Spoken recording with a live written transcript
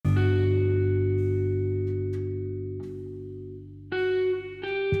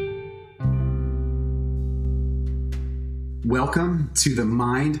Welcome to the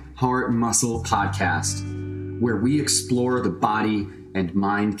Mind, Heart, Muscle podcast, where we explore the body and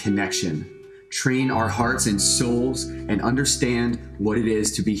mind connection, train our hearts and souls, and understand what it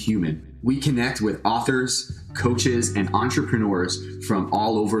is to be human. We connect with authors, coaches, and entrepreneurs from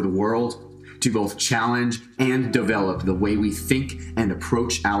all over the world to both challenge and develop the way we think and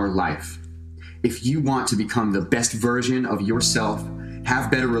approach our life. If you want to become the best version of yourself, have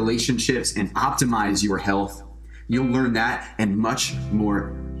better relationships, and optimize your health, you'll learn that and much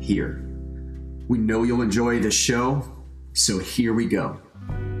more here. We know you'll enjoy the show, so here we go.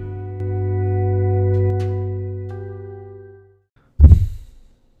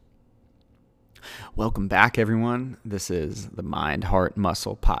 Welcome back, everyone. This is the Mind, Heart,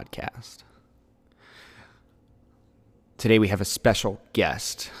 Muscle podcast. Today we have a special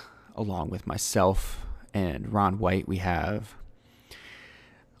guest along with myself and Ron White. We have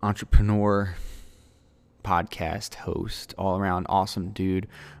entrepreneur, podcast host, all-around awesome dude,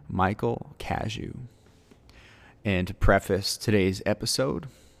 Michael Cazayoux. And to preface today's episode,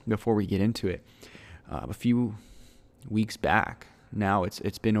 before we get into it, a few weeks back, now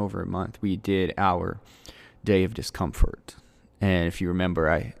it's been over a month, we did our Day of Discomfort. And if you remember,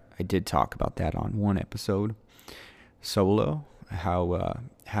 I did talk about that on one episode solo,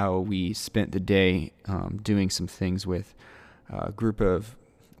 how we spent the day doing some things with a group of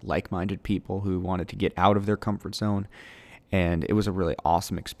like-minded people who wanted to get out of their comfort zone, and it was a really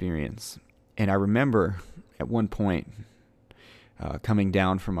awesome experience. And I remember at one point coming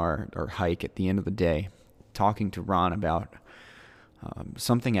down from our hike at the end of the day, talking to Ron about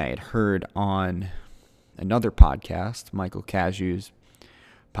something I had heard on another podcast, Michael Cazayoux's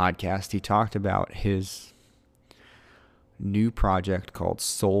podcast. He talked about his new project called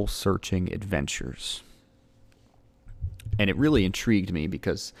Soul Searching Adventures. And it really intrigued me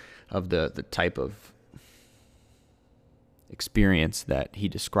because of the type of experience that he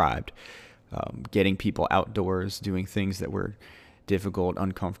described. Getting people outdoors, doing things that were difficult,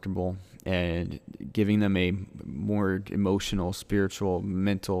 uncomfortable, and giving them a more emotional, spiritual,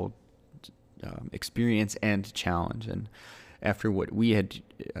 mental experience and challenge. And after what we had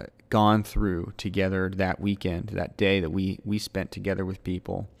gone through together that weekend, that day that we spent together with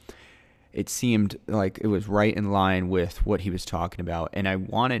people, it seemed like it was right in line with what he was talking about, and I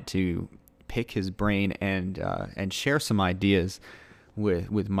wanted to pick his brain and share some ideas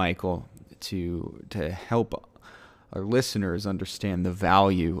with Michael to help our listeners understand the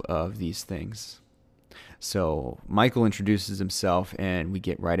value of these things. So Michael introduces himself, and we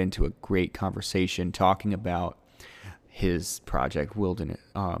get right into a great conversation talking about his project, Wilderness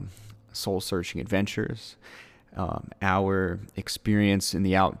Soul Searching Adventures. Our experience in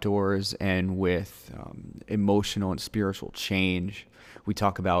the outdoors and with emotional and spiritual change. We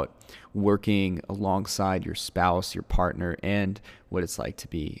talk about working alongside your spouse, your partner, and what it's like to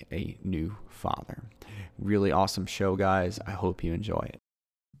be a new father. Really awesome show, guys. I hope you enjoy it.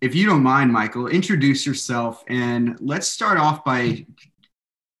 If you don't mind, Michael, introduce yourself, and let's start off by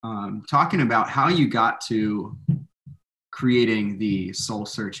talking about how you got to creating the Soul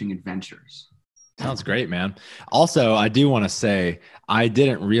Searching Adventures. Sounds great, man. Also, I do want to say, I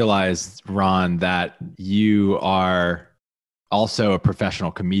didn't realize, Ron, that you are also a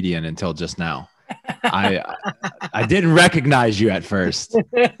professional comedian until just now. I didn't recognize you at first.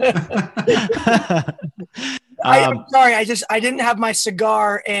 I'm sorry. I didn't have my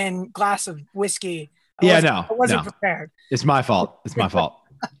cigar and glass of whiskey. I wasn't prepared. It's my fault. It's my fault.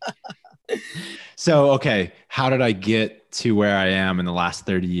 So, okay, how did I get to where I am in the last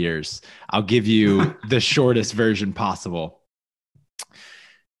 30 years? I'll give you the shortest version possible.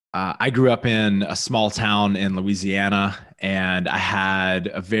 I grew up in a small town in Louisiana, and I had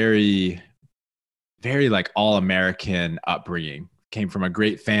a very, very like all-American upbringing. Came from a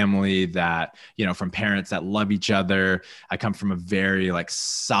great family that, from parents that love each other. I come from a very like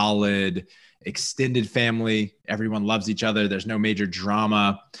solid, extended family. Everyone loves each other. There's no major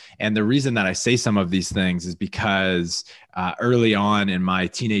drama. And the reason that I say some of these things is because early on in my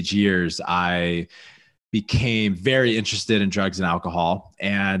teenage years, I became very interested in drugs and alcohol.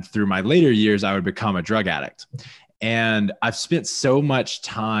 And through my later years, I would become a drug addict. And I've spent so much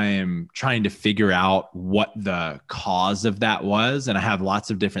time trying to figure out what the cause of that was. And I have lots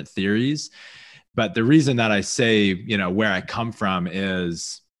of different theories. But the reason that I say, where I come from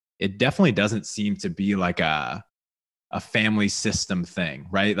is it definitely doesn't seem to be like a family system thing,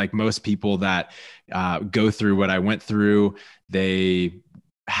 right? Like most people that go through what I went through, they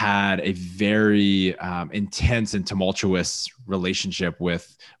had a very intense and tumultuous relationship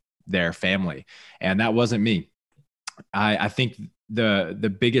with their family. And that wasn't me. I think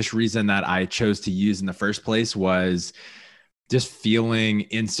the biggest reason that I chose to use in the first place was just feeling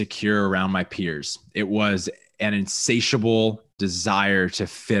insecure around my peers. It was an insatiable desire to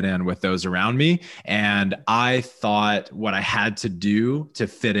fit in with those around me. And I thought what I had to do to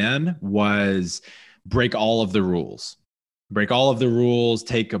fit in was break all of the rules,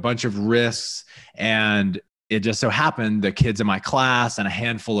 take a bunch of risks. And it just so happened the kids in my class and a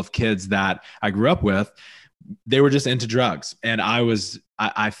handful of kids that I grew up with, they were just into drugs. And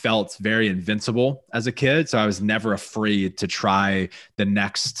I felt very invincible as a kid. So I was never afraid to try the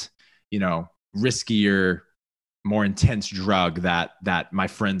next, riskier, more intense drug that my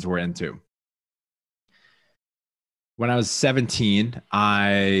friends were into. When I was 17,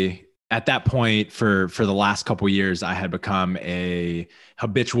 at that point, for the last couple of years, I had become a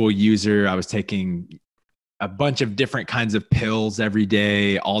habitual user. I was taking a bunch of different kinds of pills every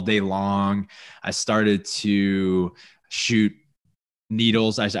day, all day long. I started to shoot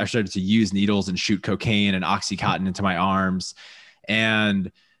needles. I started to use needles and shoot cocaine and Oxycontin into my arms.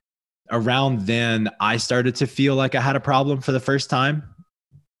 And around then, I started to feel like I had a problem for the first time.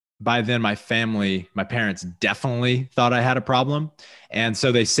 By then, my parents definitely thought I had a problem. And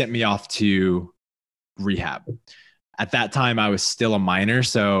so they sent me off to rehab. At that time, I was still a minor.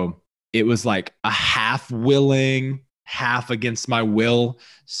 So it was like a half willing, half against my will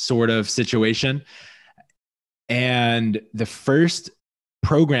sort of situation. And the first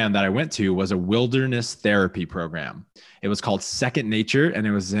program that I went to was a wilderness therapy program. It was called Second Nature, and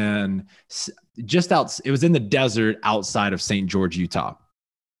it was in the desert outside of St. George, Utah.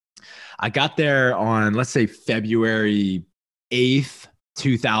 I got there on, let's say, February 8th,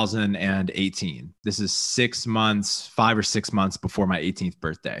 2018. This is 5 or 6 months before my 18th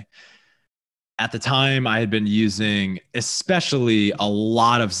birthday. At the time, I had been using especially a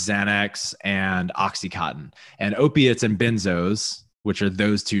lot of Xanax and Oxycontin, and opiates and benzos, which are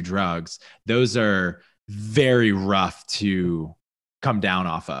those two drugs. Those are very rough to come down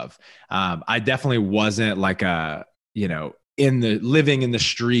off of. I definitely wasn't like living in the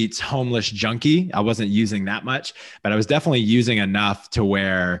streets, homeless junkie. I wasn't using that much, but I was definitely using enough to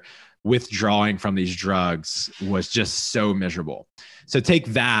where withdrawing from these drugs was just so miserable. So take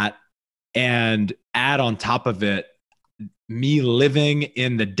that and add on top of it, me living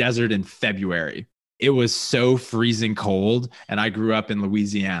in the desert in February. It was so freezing cold, and I grew up in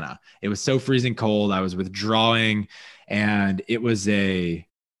Louisiana. It was so freezing cold. I was withdrawing, and it was a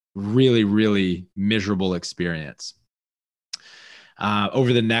really, really miserable experience.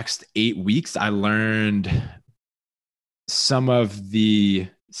 Over the next 8 weeks, I learned some of the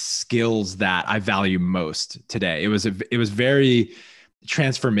skills that I value most today. It was very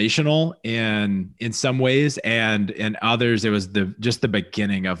transformational in some ways, and in others, it was just the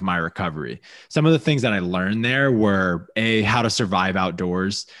beginning of my recovery. Some of the things that I learned there were how to survive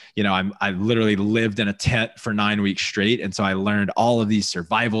outdoors. I literally lived in a tent for 9 weeks straight. And so I learned all of these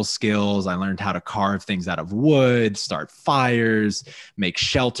survival skills. I learned how to carve things out of wood, start fires, make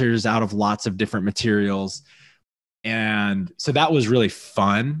shelters out of lots of different materials. And so that was really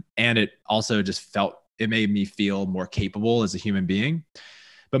fun. And it also it made me feel more capable as a human being.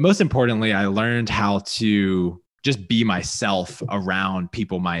 But most importantly, I learned how to just be myself around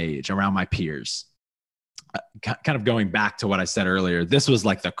people my age, around my peers. Kind of going back to what I said earlier, this was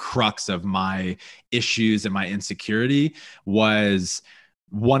like the crux of my issues and my insecurity, was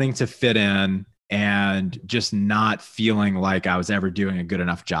wanting to fit in and just not feeling like I was ever doing a good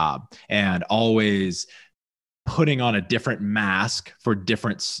enough job, and always putting on a different mask for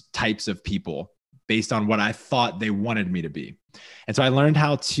different types of people based on what I thought they wanted me to be. And so I learned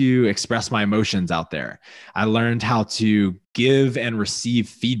how to express my emotions out there. I learned how to give and receive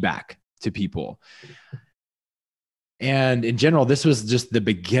feedback to people. And in general, this was just the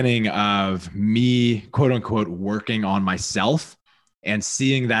beginning of me, quote unquote, working on myself and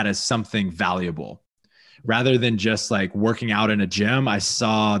seeing that as something valuable. Rather than just like working out in a gym, I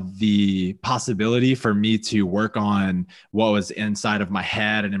saw the possibility for me to work on what was inside of my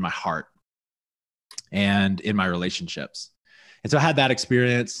head and in my heart and in my relationships. And so I had that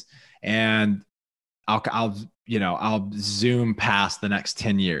experience, and I'll zoom past the next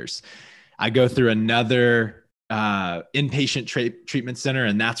 10 years. I go through another inpatient treatment center,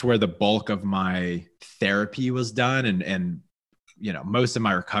 and that's where the bulk of my therapy was done. And most of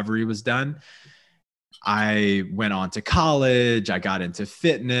my recovery was done. I went on to college, I got into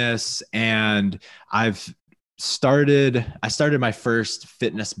fitness, and I started my first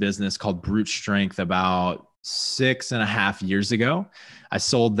fitness business called Brute Strength about 6.5 years ago. I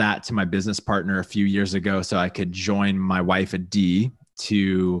sold that to my business partner a few years ago so I could join my wife, Adi,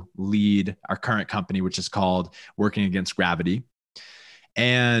 to lead our current company, which is called Working Against Gravity.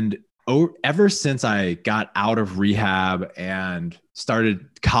 And ever since I got out of rehab and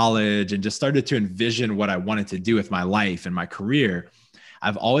started college and just started to envision what I wanted to do with my life and my career,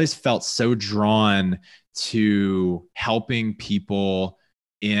 I've always felt so drawn to helping people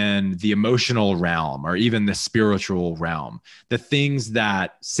in the emotional realm or even the spiritual realm, the things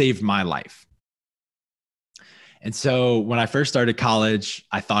that saved my life. And so when I first started college,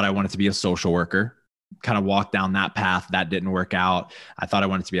 I thought I wanted to be a social worker, kind of walked down that path. That didn't work out. I thought I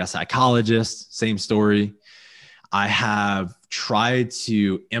wanted to be a psychologist, same story. I have tried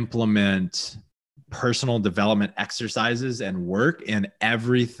to implement personal development exercises and work in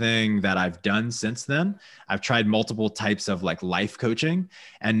everything that I've done since then. I've tried multiple types of like life coaching,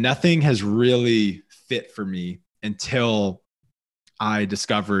 and nothing has really fit for me until I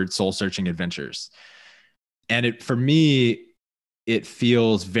discovered Soul Searching Adventures. And for me, it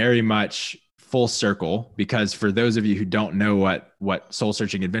feels very much full circle, because for those of you who don't know what Soul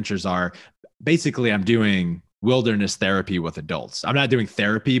Searching Adventures are, basically I'm doing wilderness therapy with adults. I'm not doing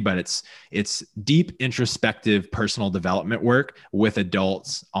therapy, but it's deep introspective personal development work with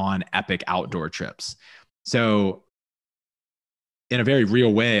adults on epic outdoor trips. So in a very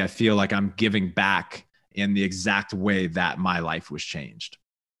real way, I feel like I'm giving back in the exact way that my life was changed.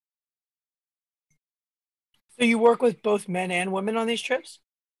 So you work with both men and women on these trips?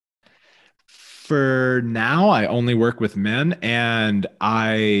 For now, I only work with men, and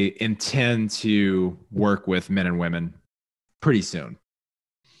I intend to work with men and women pretty soon.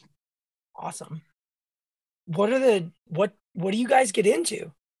 Awesome. What do you guys get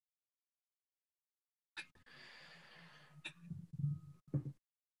into?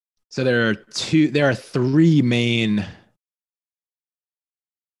 So there are three main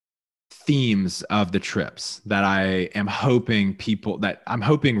themes of the trips that I'm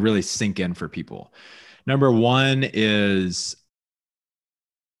hoping really sink in for people. Number one is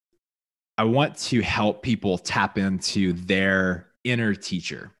I want to help people tap into their inner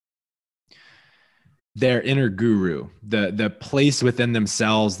teacher, their inner guru, the place within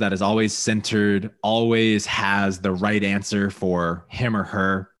themselves that is always centered, always has the right answer for him or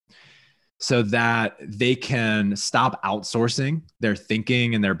her, so that they can stop outsourcing their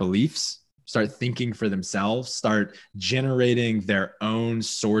thinking and their beliefs, start thinking for themselves, start generating their own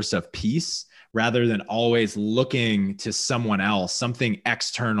source of peace, rather than always looking to someone else, something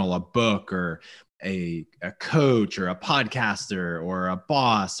external, a book or a coach or a podcaster or a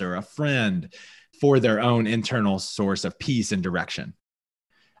boss or a friend, for their own internal source of peace and direction.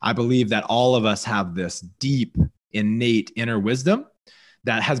 I believe that all of us have this deep, innate inner wisdom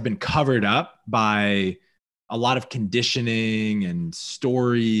that has been covered up by a lot of conditioning and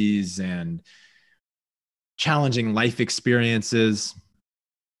stories and challenging life experiences.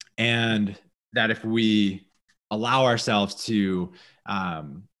 And that if we allow ourselves to, there are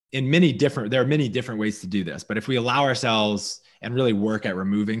many different ways to do this, but if we allow ourselves and really work at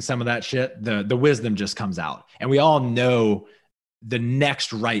removing some of that shit, the wisdom just comes out, and we all know the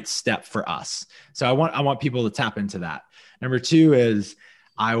next right step for us. So I want people to tap into that. Number two is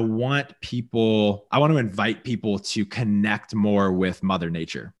I want to invite people to connect more with Mother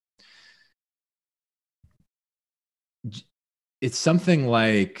Nature. It's something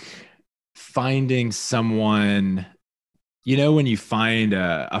like finding someone, when you find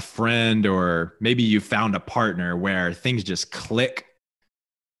a friend, or maybe you found a partner where things just click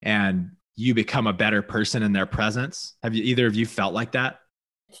and you become a better person in their presence. Have either of you felt like that?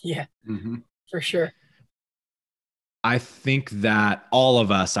 Yeah, for sure. I think that all of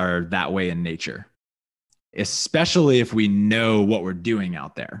us are that way in nature, especially if we know what we're doing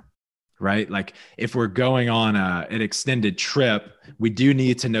out there, right? Like if we're going on an extended trip, we do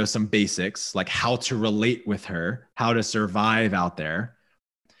need to know some basics, like how to relate with her, how to survive out there.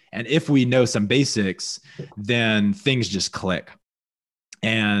 And if we know some basics, then things just click.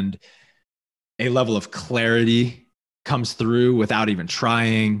 And a level of clarity comes through without even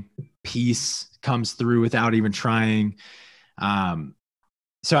trying. Peace comes through without even trying.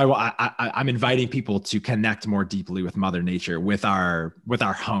 So I'm inviting people to connect more deeply with Mother Nature, with our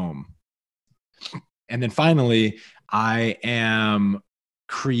home. And then finally, I am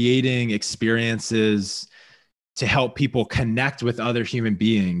creating experiences to help people connect with other human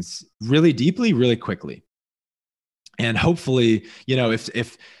beings really deeply, really quickly. And hopefully,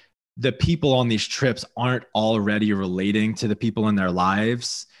 if the people on these trips aren't already relating to the people in their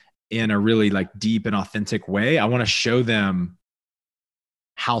lives in a really like deep and authentic way, I want to show them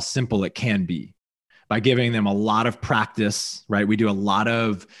how simple it can be by giving them a lot of practice, right? We do a lot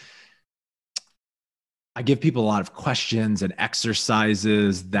of I give people a lot of questions and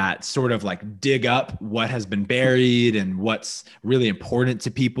exercises that sort of like dig up what has been buried and what's really important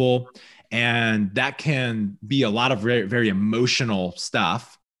to people. And that can be a lot of very, very emotional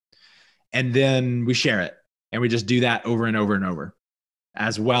stuff. And then we share it, and we just do that over and over and over,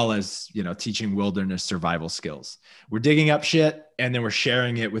 as well as, teaching wilderness survival skills. We're digging up shit, and then we're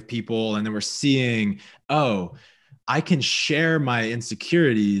sharing it with people. And then we're seeing, oh, I can share my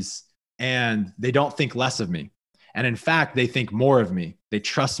insecurities and they don't think less of me. And in fact, they think more of me. They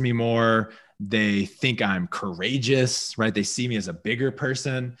trust me more. They think I'm courageous, right? They see me as a bigger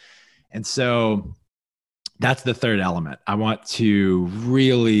person. And so that's the third element. I want to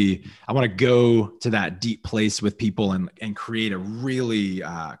go to that deep place with people and create a really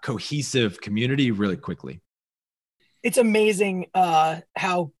cohesive community really quickly. It's amazing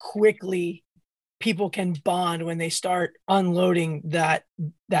how quickly people can bond when they start unloading that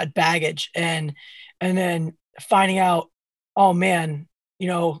baggage and then finding out, oh man,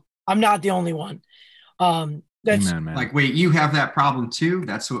 I'm not the only one. That's Amen, man. Like, wait, you have that problem too?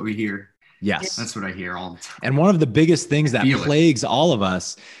 That's what we hear. Yes. That's what I hear all the time. And one of the biggest things that plagues all of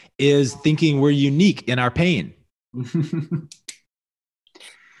us is thinking we're unique in our pain. And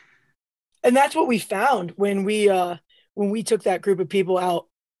that's what we found when we took that group of people out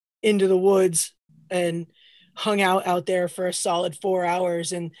into the woods and hung out there for a solid 4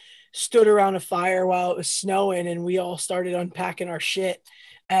 hours and stood around a fire while it was snowing, and we all started unpacking our shit.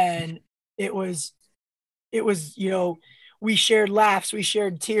 And it was, we shared laughs, we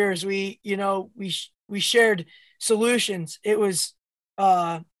shared tears, we shared solutions. It was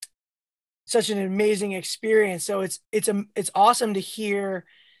such an amazing experience. So it's awesome to hear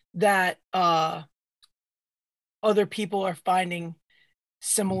that other people are finding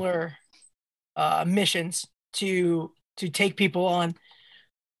similar missions to take people on.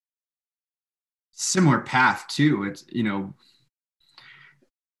 Similar path too. It's,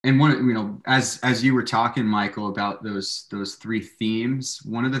 and one, as you were talking, Michael, about those three themes,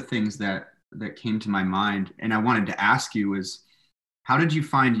 one of the things that came to my mind, and I wanted to ask you, is how did you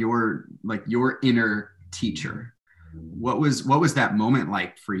find your inner teacher? What was that moment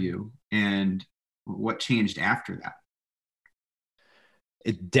like for you, and what changed after that?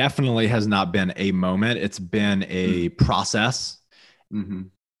 It definitely has not been a moment. It's been a process. Mm-hmm.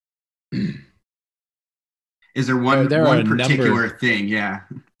 Is there one particular thing? Yeah.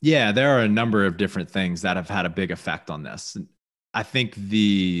 Yeah, there are a number of different things that have had a big effect on this. I think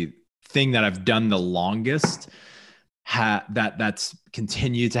the thing that I've done the longest that's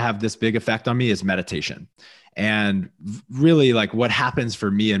continued to have this big effect on me is meditation. And really, like, what happens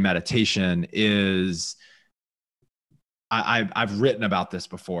for me in meditation is I've written about this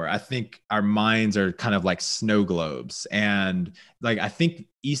before. I think our minds are kind of like snow globes. And like, I think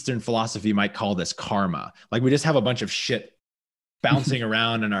Eastern philosophy might call this karma. Like, we just have a bunch of shit bouncing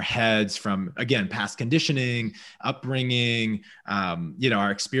around in our heads from, again, past conditioning, upbringing,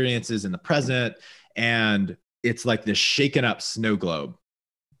 our experiences in the present. And it's like this shaken up snow globe.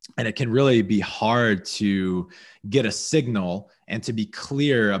 And it can really be hard to get a signal and to be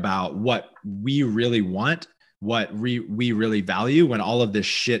clear about what we really want, what we really value, when all of this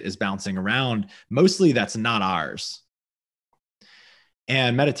shit is bouncing around. Mostly that's not ours.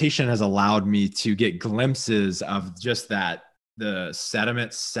 And meditation has allowed me to get glimpses of just that, the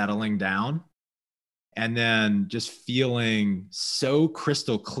sediment settling down, and then just feeling so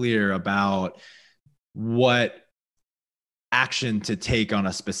crystal clear about what action to take on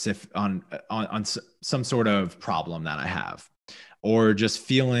a specific, on some sort of problem that I have, or just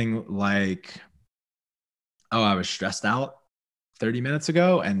feeling like, oh, I was stressed out 30 minutes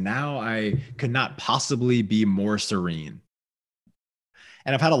ago, and now I could not possibly be more serene.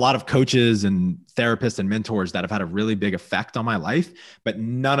 And I've had a lot of coaches and therapists and mentors that have had a really big effect on my life, but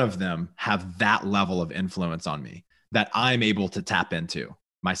none of them have that level of influence on me that I'm able to tap into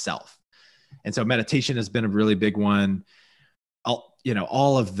myself. And so meditation has been a really big one.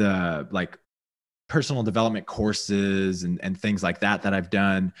 All of the like personal development courses and things like that I've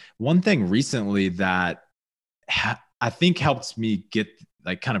done. One thing recently that I think helps me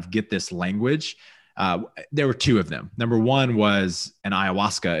get this language. There were two of them. Number one was an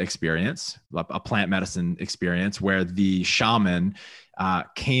ayahuasca experience, a plant medicine experience, where the shaman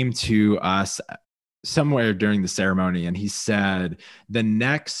came to us somewhere during the ceremony, and he said, the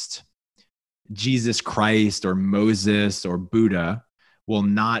next Jesus Christ or Moses or Buddha will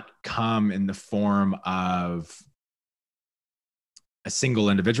not come in the form of a single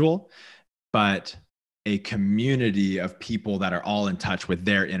individual, but a community of people that are all in touch with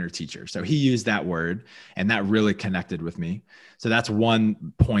their inner teacher. So he used that word, and that really connected with me. So that's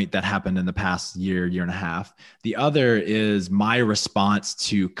one point that happened in the past year, year and a half. The other is my response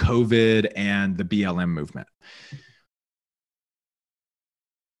to COVID and the BLM movement.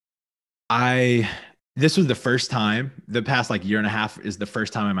 This was the first time, the past like year and a half is the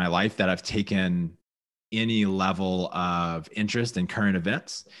first time in my life that I've taken any level of interest in current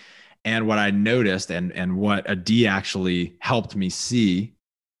events. And what I noticed, and what Adi actually helped me see,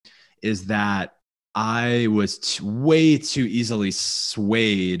 is that I was way too easily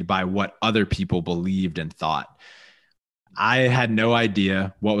swayed by what other people believed and thought. I had no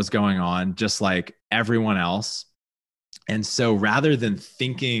idea what was going on, just like everyone else. And so rather than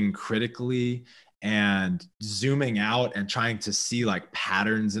thinking critically and zooming out and trying to see like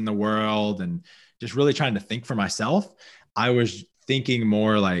patterns in the world and just really trying to think for myself, I was thinking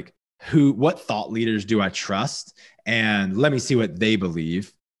more like, what thought leaders do I trust? And let me see what they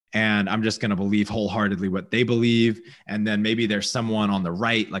believe. And I'm just going to believe wholeheartedly what they believe. And then maybe there's someone on the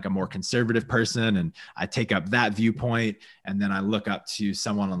right, like a more conservative person, and I take up that viewpoint. And then I look up to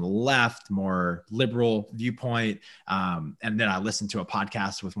someone on the left, more liberal viewpoint. And then I listen to a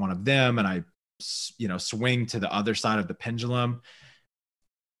podcast with one of them, and I, swing to the other side of the pendulum.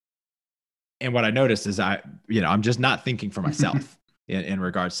 And what I noticed is I'm just not thinking for myself in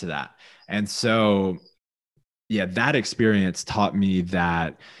regards to that. And so, yeah, that experience taught me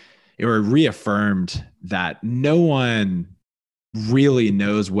that, or reaffirmed that no one really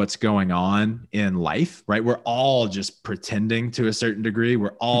knows what's going on in life, right? We're all just pretending to a certain degree.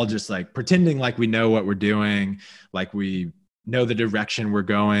 We're all just like pretending like we know what we're doing, like we know the direction we're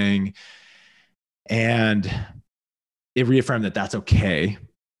going. And it reaffirmed that that's okay.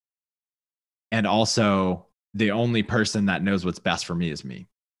 And also, the only person that knows what's best for me is me.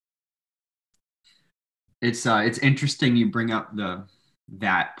 It's interesting you bring up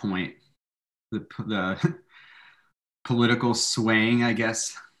that point, the political swaying, I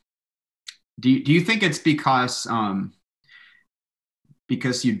guess. Do you think it's because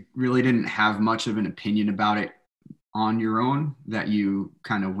you really didn't have much of an opinion about it on your own, that you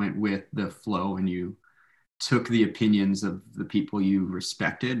kind of went with the flow and you took the opinions of the people you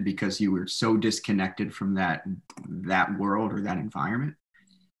respected because you were so disconnected from that world or that environment?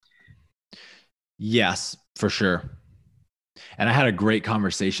 Yes, for sure. And I had a great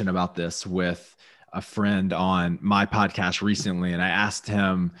conversation about this with a friend on my podcast recently. And I asked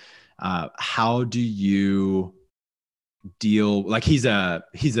him, how do you deal, like he's a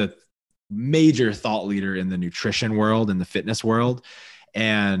major thought leader in the nutrition world and the fitness world.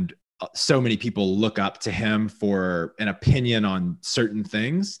 And so many people look up to him for an opinion on certain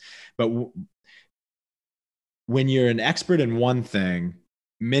things. But when you're an expert in one thing,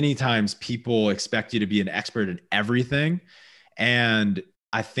 many times people expect you to be an expert in everything. And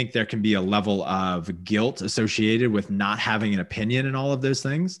I think there can be a level of guilt associated with not having an opinion in all of those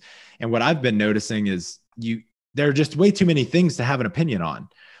things. And what I've been noticing is there are just way too many things to have an opinion on.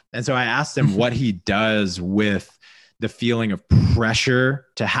 And so I asked him what he does with the feeling of pressure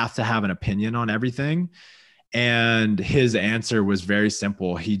to have an opinion on everything. And his answer was very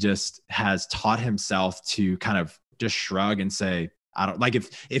simple. He just has taught himself to kind of just shrug and say, I don't, like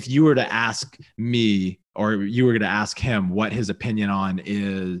if you were to ask me, or you were going to ask him what his opinion on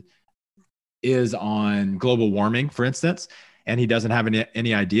is on global warming, for instance, and he doesn't have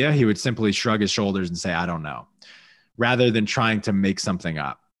any idea, he would simply shrug his shoulders and say, I don't know, rather than trying to make something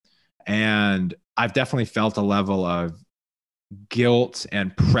up. And I've definitely felt a level of guilt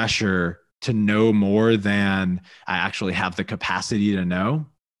and pressure to know more than I actually have the capacity to know.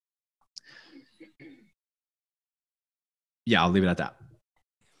 Yeah, I'll leave it at that.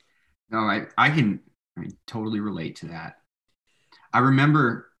 No, I can totally relate to that. I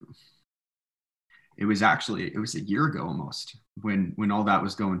remember it was a year ago almost when all that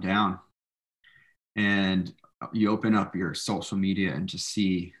was going down, and you open up your social media and just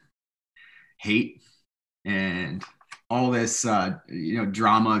see hate and all this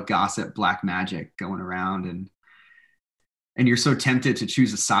drama, gossip, black magic going around, and you're so tempted to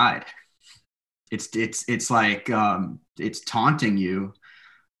choose a side. It's like it's taunting you,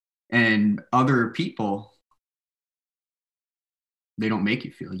 and other people, they don't make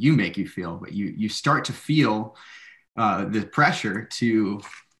you feel, you make you feel, but you start to feel the pressure to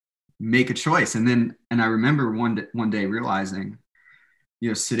make a choice. And I remember one day realizing,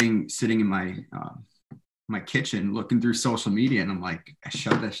 sitting in my kitchen looking through social media, and I'm like,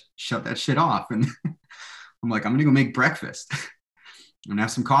 shut that shit off, and I'm like, I'm gonna go make breakfast and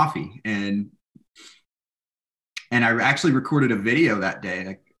have some coffee, and I actually recorded a video that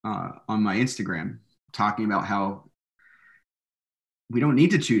day on my Instagram talking about how we don't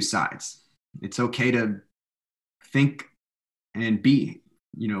need to choose sides. It's okay to think and be,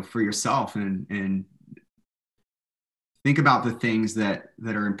 for yourself, and think about the things that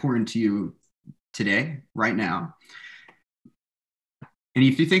are important to you today, right now. And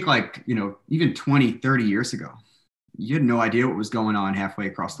if you think like, even 20, 30 years ago, you had no idea what was going on halfway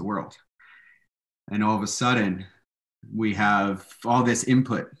across the world. And all of a sudden, we have all this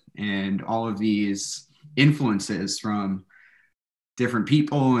input and all of these influences from different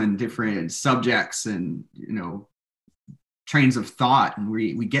people and different subjects and, trains of thought. And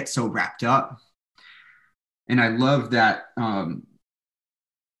we get so wrapped up. And I love that,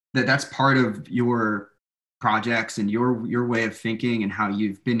 that's part of your projects and your way of thinking, and how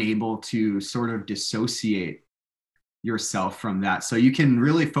you've been able to sort of dissociate yourself from that, so you can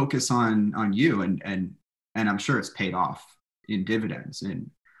really focus on you, and I'm sure it's paid off in dividends,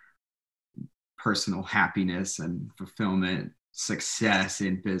 in personal happiness and fulfillment, success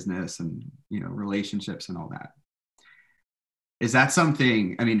in business, and relationships and all that. Is that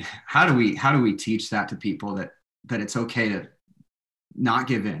something, I mean, how do we teach that to people, that it's okay to not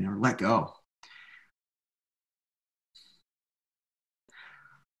give in or let go?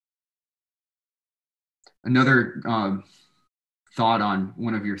 Another thought on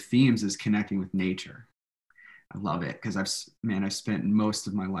one of your themes is connecting with nature. I love it because I've spent most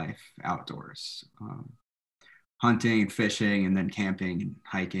of my life outdoors, hunting and fishing, and then camping and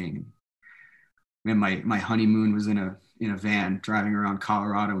hiking. And my honeymoon was in a van driving around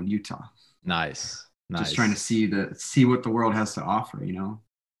Colorado and Utah. Nice. Just trying to see what the world has to offer,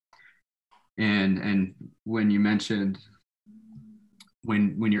 And when you mentioned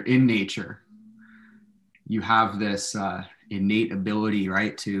when you're in nature, you have this innate ability,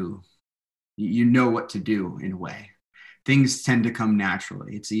 right, to what to do in a way. Things tend to come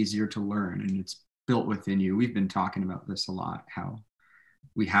naturally. It's easier to learn, and it's built within you. We've been talking about this a lot, how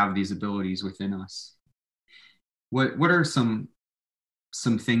we have these abilities within us. What are some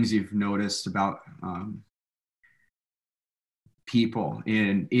things you've noticed about people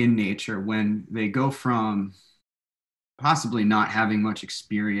in nature when they go from possibly not having much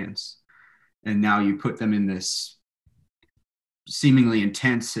experience, and now you put them in this seemingly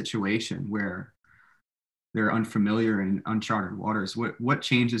intense situation where they're unfamiliar in uncharted waters? What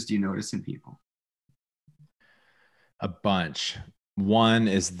changes do you notice in people? A bunch. One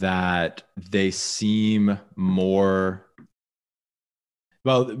is that they seem more,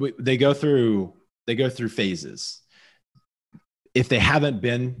 well, they go through phases. If they haven't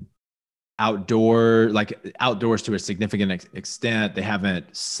been outdoors to a significant extent, they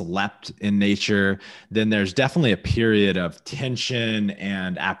haven't slept in nature, then there's definitely a period of tension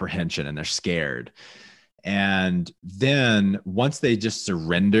and apprehension, and they're scared. And then once they just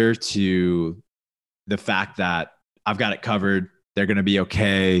surrender to the fact that I've got it covered, they're going to be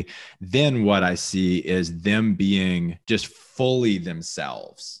okay, then what I see is them being just fully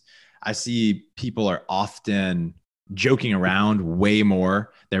themselves. I see people are often joking around way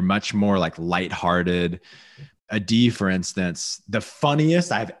more. They're much more like lighthearted. Adee, for instance, the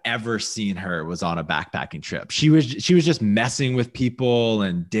funniest I've ever seen her was on a backpacking trip. She was just messing with people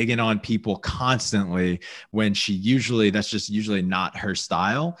and digging on people constantly, when that's usually not her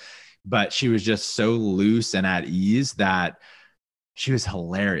style. But she was just so loose and at ease that she was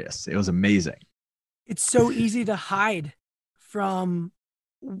hilarious. It was amazing. It's so easy to hide from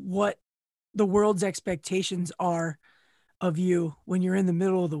what the world's expectations are of you when you're in the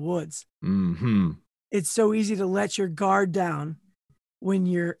middle of the woods. Mm-hmm. It's so easy to let your guard down when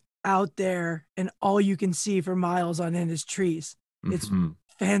you're out there and all you can see for miles on end is trees. It's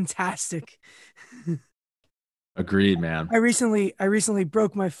fantastic. Agreed, man. I recently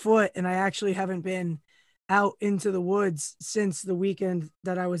broke my foot, and I actually haven't been out into the woods since the weekend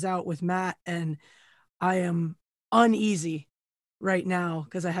that I was out with Matt, and I am uneasy right now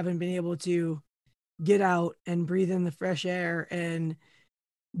because I haven't been able to get out and breathe in the fresh air and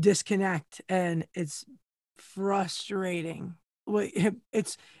disconnect, and it's frustrating.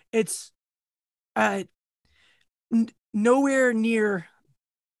 It's nowhere near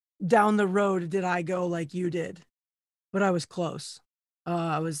down the road did I go like you did, but I was close.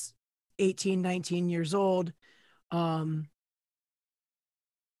 I was 18, 19 years old.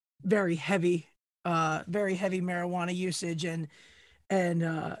 Very heavy marijuana usage, and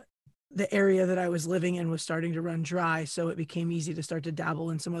the area that I was living in was starting to run dry. So it became easy to start to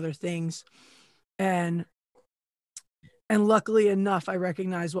dabble in some other things. And luckily enough, I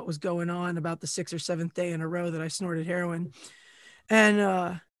recognized what was going on about the 6th or 7th day in a row that I snorted heroin.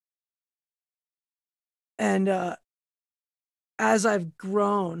 And as I've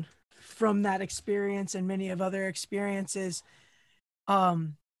grown from that experience and many of other experiences,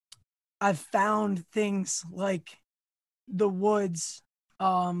 I've found things like the woods,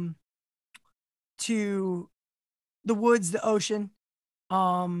 to the woods, the ocean,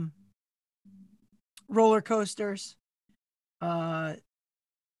 roller coasters,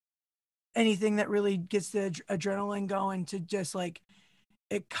 anything that really gets the adrenaline going, to just like,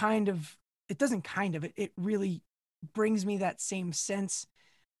 it really brings me that same sense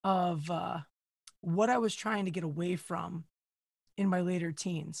of what I was trying to get away from in my later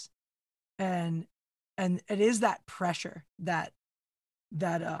teens. And it is that pressure, that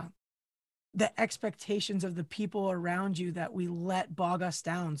the expectations of the people around you that we let bog us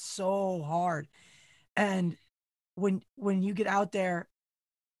down so hard. And when you get out there,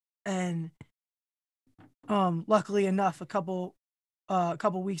 and luckily enough, a couple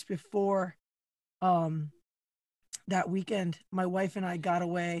weeks before that weekend, my wife and I got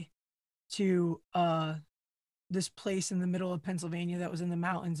away to this place in the middle of Pennsylvania that was in the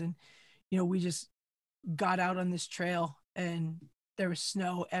mountains. And we just got out on this trail, and there was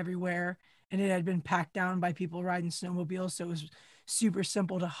snow everywhere, and it had been packed down by people riding snowmobiles, so it was super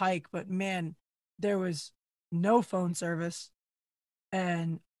simple to hike. But man, there was no phone service,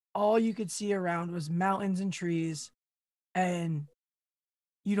 and all you could see around was mountains and trees, and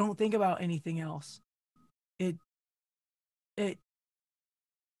you don't think about anything else. It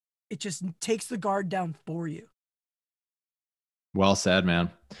just takes the guard down for you. Well said,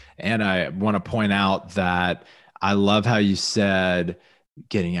 man. And I want to point out that I love how you said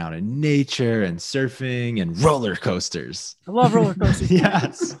getting out in nature and surfing and roller coasters. I love roller coasters.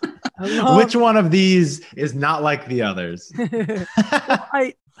 Yes. Which one of these is not like the others?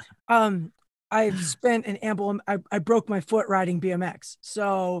 I've spent an ample, I broke my foot riding BMX.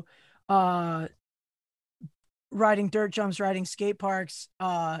 So riding dirt jumps, riding skate parks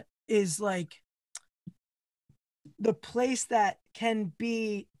is like the place that can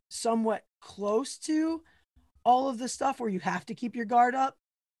be somewhat close to all of the stuff where you have to keep your guard up,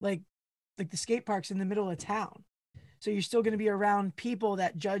 like the skate parks in the middle of town. So you're still going to be around people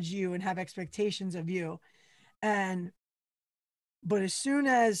that judge you and have expectations of you. But as soon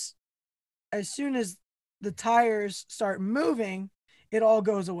as the tires start moving, it all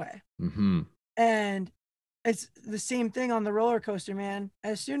goes away. Mm-hmm. And it's the same thing on the roller coaster, man.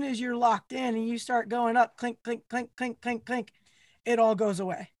 As soon as you're locked in and you start going up, clink, clink, clink, clink, clink, clink, it all goes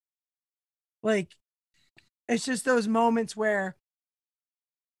away. Like, it's just those moments where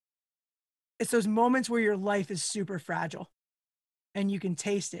your life is super fragile and you can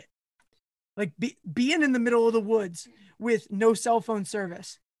taste it. Like being in the middle of the woods with no cell phone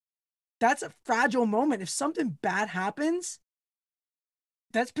service, that's a fragile moment. If something bad happens,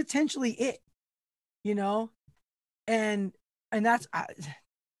 that's potentially it, and that's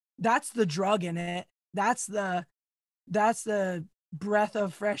the drug in it. That's the breath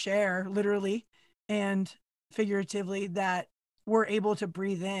of fresh air, literally and figuratively, that we're able to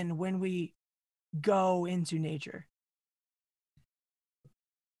breathe in when we go into nature.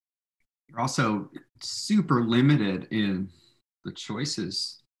 You're also super limited in the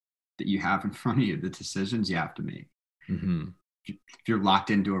choices that you have in front of you, the decisions you have to make. Mm-hmm. If you're locked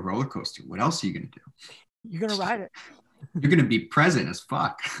into a roller coaster, what else are you going to do? You're going to ride it. You're going to be present as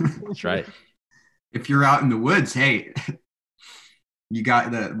fuck. That's right. If you're out in the woods, hey, you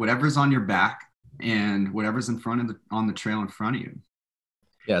got whatever's on your back and whatever's on the trail in front of you.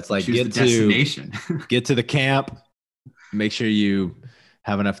 Yeah, it's like get to the camp, make sure you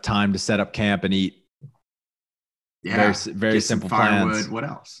have enough time to set up camp and eat. Yeah, very simple firewood. plans. What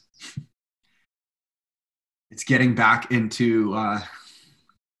else? It's getting back into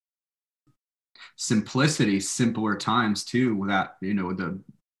simplicity, simpler times too. With that, the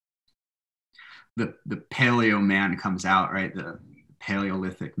paleo man comes out, right? The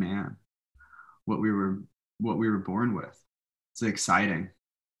Paleolithic man, what we were born with. It's exciting.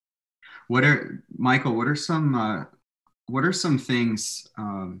 Michael? What are some things?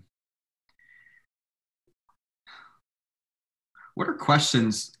 What are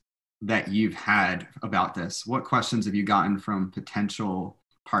questions that you've had about this? What questions have you gotten from potential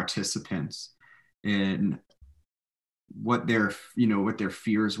participants in what their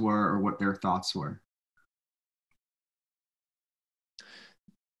fears were or what their thoughts were?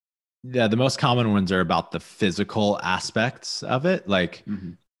 Yeah, the most common ones are about the physical aspects of it. Like,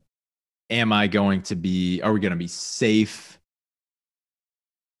 mm-hmm. Are we going to be safe?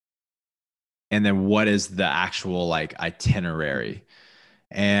 And then what is the actual like itinerary?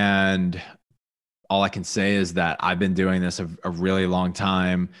 And all I can say is that I've been doing this a really long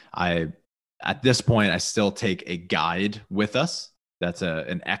time. At this point, I still take a guide with us that's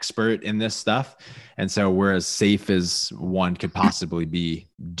an expert in this stuff. And so we're as safe as one could possibly be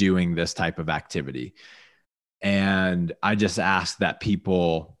doing this type of activity. And I just ask that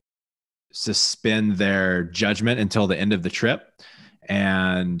people suspend their judgment until the end of the trip.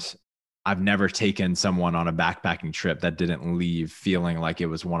 And I've never taken someone on a backpacking trip that didn't leave feeling like it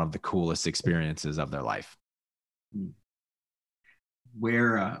was one of the coolest experiences of their life.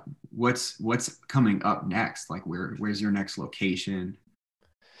 Where, what's coming up next? Like where's your next location?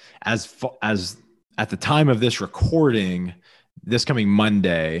 As at the time of this recording, this coming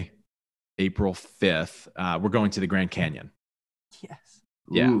Monday, April 5th, we're going to the Grand Canyon. Yes.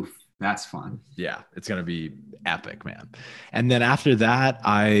 Yeah. Oof, that's fun. Yeah, it's going to be epic, man. And then after that,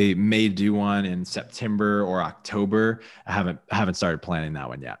 I may do one in September or October. I haven't started planning that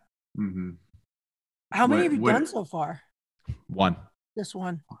one yet. Mm-hmm. How many have you done so far? One. This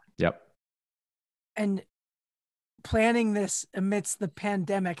one. Yep. And planning this amidst the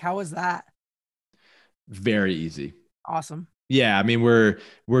pandemic, how was that? Very easy. Awesome. Yeah, I mean, we're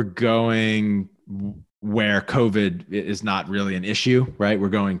going where COVID is not really an issue, right? We're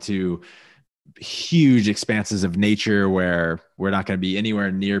going to huge expanses of nature where we're not going to be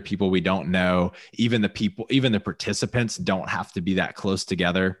anywhere near people we don't know. Even the participants don't have to be that close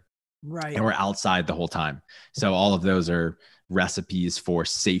together. Right. And we're outside the whole time. So all of those are recipes for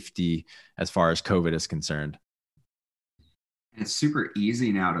safety as far as COVID is concerned. It's super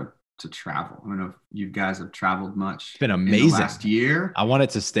easy now to travel. I don't know if you guys have traveled much. It's been amazing. In the last year. I want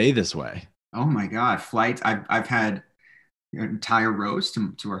it to stay this way. Oh my God. Flights. I've had entire rows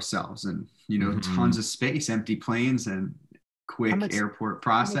to ourselves and, tons of space, empty planes and quick airport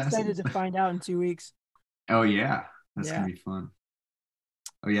process. I'm excited to find out in 2 weeks. Oh yeah. That's going to be fun.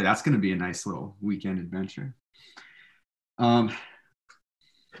 Oh yeah. That's going to be a nice little weekend adventure.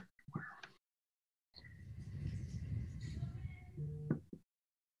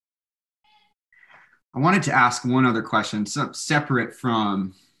 I wanted to ask one other question, separate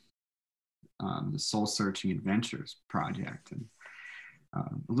from the Soul Searching Adventures project, and a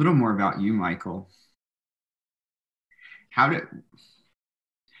little more about you, Michael. How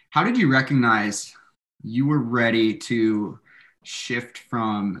did you recognize you were ready to shift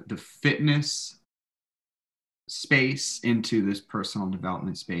from the fitness space into this personal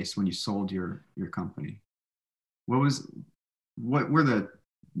development space when you sold your company? What were the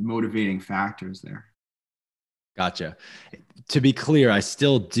motivating factors there? Gotcha. To be clear, I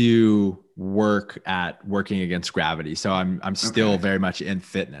still do work at Working Against Gravity. So I'm still very much in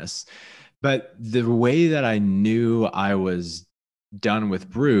fitness. But the way that I knew I was done with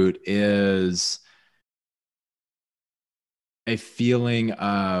Brute is a feeling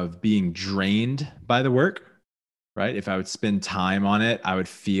of being drained by the work, right? If I would spend time on it, I would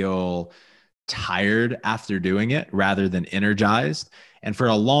feel tired after doing it rather than energized. And for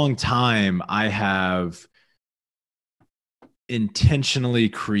a long time, I have intentionally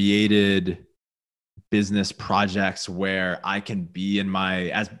created business projects where I can be in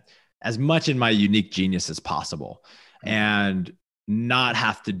my as much in my unique genius as possible and not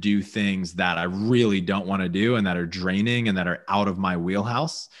have to do things that I really don't want to do and that are draining and that are out of my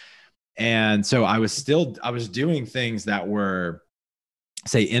wheelhouse. And so I was doing things that were,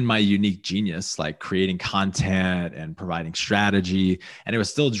 say, in my unique genius, like creating content and providing strategy, and it was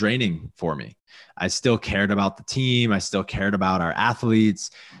still draining for me. I still cared about the team. I still cared about our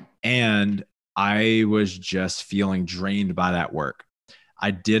athletes. And I was just feeling drained by that work.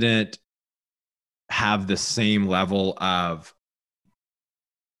 I didn't have the same level of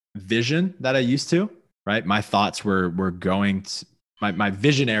vision that I used to, right? My thoughts were going to, my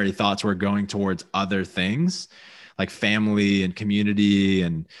visionary thoughts were going towards other things like family and community.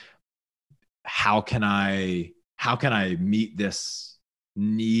 And how can I meet this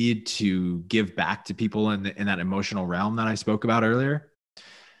need to give back to people in that emotional realm that I spoke about earlier?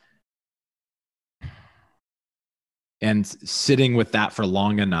 And sitting with that for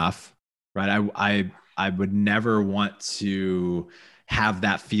long enough, right? I would never want to have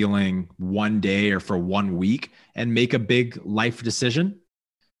that feeling one day or for 1 week and make a big life decision,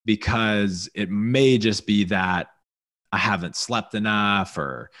 because it may just be that I haven't slept enough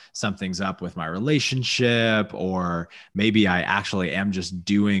or something's up with my relationship, or maybe I actually am just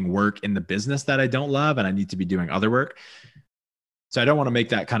doing work in the business that I don't love and I need to be doing other work. So I don't want to make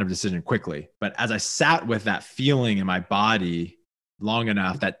that kind of decision quickly. But as I sat with that feeling in my body long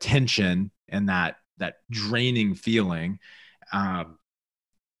enough, that tension and that draining feeling,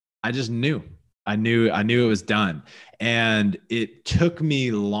 I just knew. I knew it was done. And it took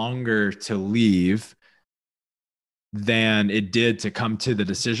me longer to leave than it did to come to the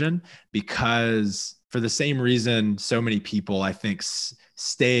decision, because for the same reason so many people, I think,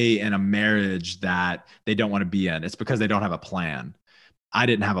 stay in a marriage that they don't want to be in. It's because they don't have a plan. I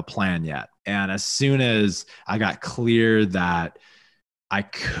didn't have a plan yet. And as soon as I got clear that I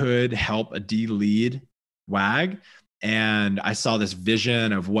could help Adi lead WAG, and I saw this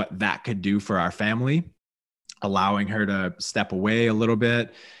vision of what that could do for our family, allowing her to step away a little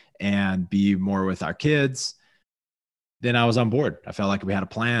bit and be more with our kids, then I was on board. I felt like we had a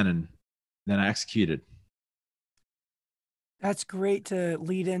plan, and then I executed. That's great to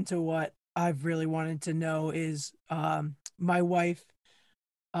lead into what I've really wanted to know is my wife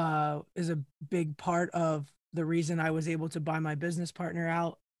is a big part of the reason I was able to buy my business partner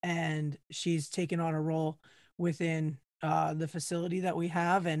out, and she's taken on a role within the facility that we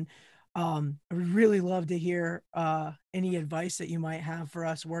have. And I would really love to hear any advice that you might have for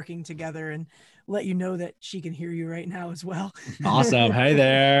us working together, and let you know that she can hear you right now as well. Awesome. Hey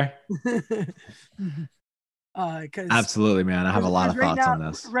there. Absolutely, man. I have a lot of thoughts on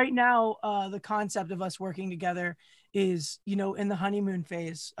this. Right now, the concept of us working together is, in the honeymoon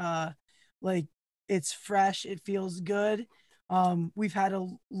phase. Like, it's fresh, it feels good. We've had a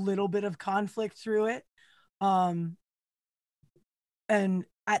little bit of conflict through it. And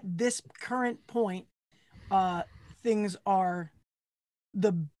at this current point, things are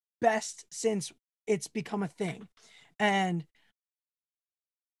the best since it's become a thing. And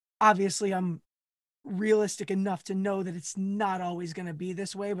obviously I'm realistic enough to know that it's not always going to be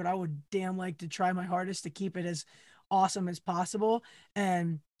this way, but I would damn like to try my hardest to keep it as awesome as possible.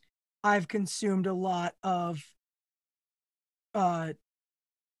 And I've consumed a lot of the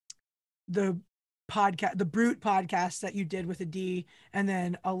podcast, the Brute podcast that you did with a D, and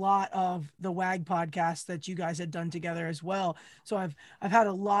then a lot of the WAG podcast that you guys had done together as well. So I've had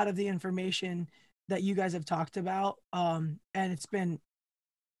a lot of the information that you guys have talked about, and it's been,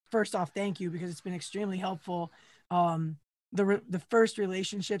 first off, thank you, because it's been extremely helpful. The first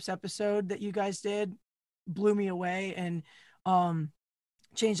relationships episode that you guys did blew me away and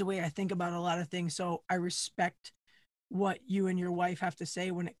changed the way I think about a lot of things. So I respect what you and your wife have to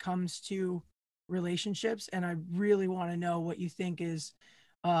say when it comes to relationships, and I really want to know what you think is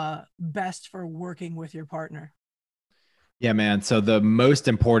best for working with your partner. Yeah, man. So the most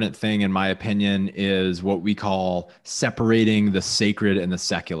important thing, in my opinion, is what we call separating the sacred and the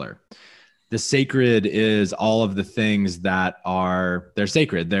secular. The sacred is all of the things that they're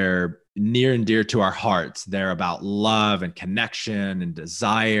sacred. They're near and dear to our hearts. They're about love and connection and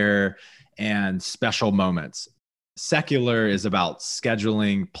desire and special moments. Secular is about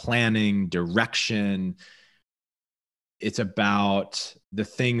scheduling, planning, direction. It's about the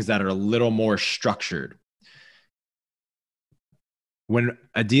things that are a little more structured. When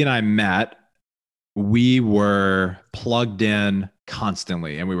Adi and I met, we were plugged in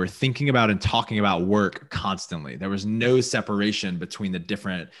constantly, and we were thinking about and talking about work constantly. There was no separation between the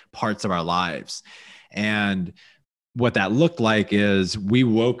different parts of our lives. And what that looked like is we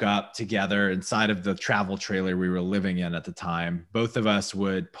woke up together inside of the travel trailer we were living in at the time. Both of us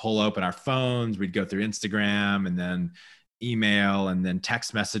would pull open our phones. We'd go through Instagram and then email and then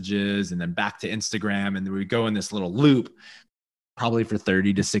text messages and then back to Instagram. And then we'd go in this little loop, probably for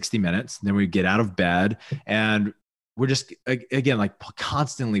 30 to 60 minutes. Then we'd get out of bed, and we're just, again, like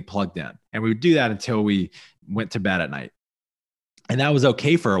constantly plugged in. And we would do that until we went to bed at night. And that was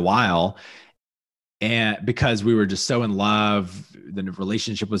okay for a while. And because we were just so in love, the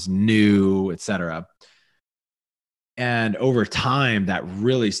relationship was new, etc. And over time, that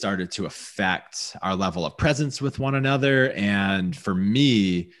really started to affect our level of presence with one another. And for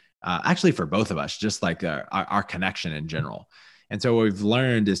me, actually for both of us, just like our connection in general. And so what we've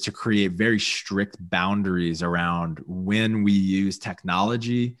learned is to create very strict boundaries around when we use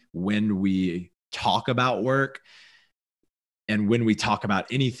technology, when we talk about work, and when we talk about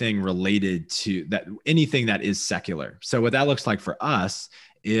anything related to that, anything that is secular. So what that looks like for us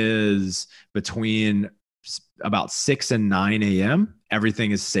is between about 6 and 9 a.m.,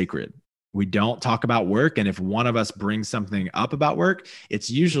 everything is sacred. We don't talk about work. And if one of us brings something up about work, it's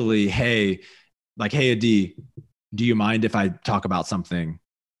usually, hey, Adi, do you mind if I talk about something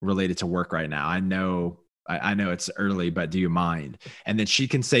related to work right now? I know it's early, but do you mind? And then she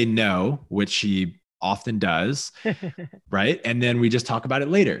can say no, which she often does, right? And then we just talk about it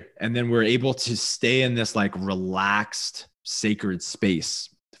later. And then we're able to stay in this like relaxed, sacred space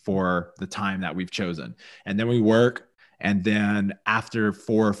for the time that we've chosen. And then we work. And then after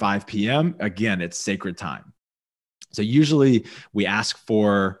 4 or 5 p.m., again, it's sacred time. So usually we ask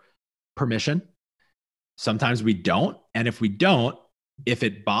for permission. Sometimes we don't. And if we don't, if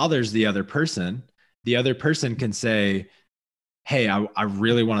it bothers the other person can say, hey, I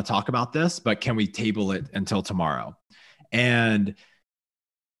really want to talk about this, but can we table it until tomorrow? And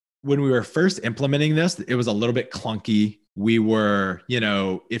when we were first implementing this, it was a little bit clunky. We were,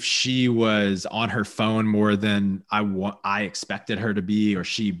 if she was on her phone more than I expected her to be, or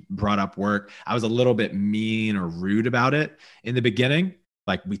she brought up work, I was a little bit mean or rude about it in the beginning.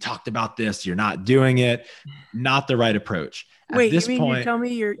 Like, we talked about this, you're not doing it, not the right approach. Wait, At this you mean point, you tell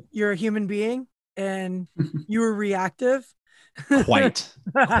me you're a human being and you were reactive? quite.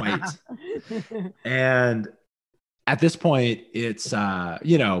 And at this point, it's,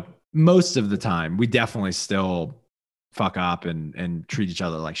 most of the time we definitely still fuck up and treat each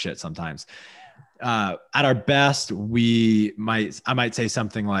other like shit sometimes. At our best, I might say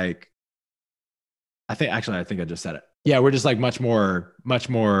something like, I think I just said it. Yeah, we're just like much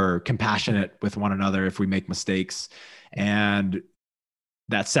more compassionate with one another if we make mistakes. And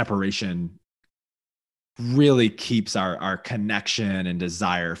that separation really keeps our connection and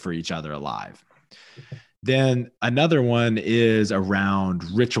desire for each other alive. Then another one is around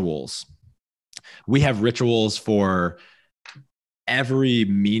rituals. We have rituals for every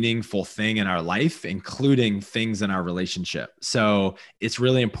meaningful thing in our life, including things in our relationship. So it's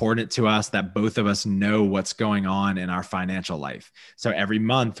really important to us that both of us know what's going on in our financial life. So every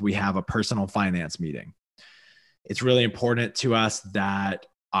month we have a personal finance meeting. It's really important to us that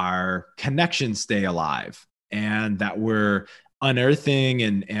our connections stay alive and that we're unearthing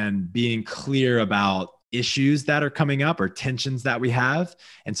and being clear about issues that are coming up or tensions that we have.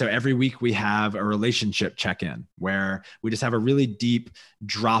 And so every week we have a relationship check-in where we just have a really deep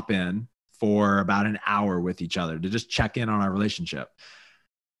drop in for about an hour with each other to just check in on our relationship.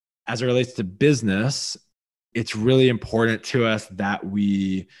 As it relates to business, it's really important to us that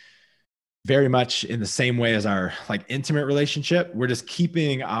we, very much in the same way as our like intimate relationship, we're just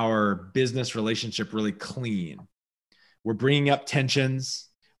keeping our business relationship really clean. We're bringing up tensions.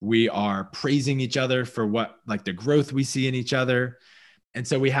 We are praising each other for what, like, the growth we see in each other. And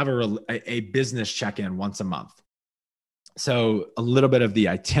so we have a business check-in once a month. So a little bit of the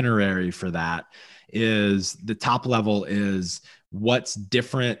itinerary for that is, the top level is what's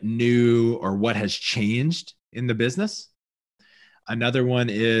different, new, or what has changed in the business. Another one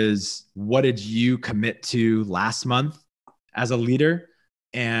is, what did you commit to last month as a leader,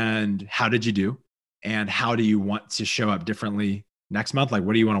 and how did you do? And how do you want to show up differently next month? Like,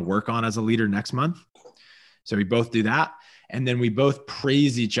 what do you want to work on as a leader next month? So we both do that. And then we both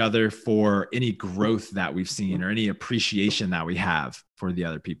praise each other for any growth that we've seen or any appreciation that we have for the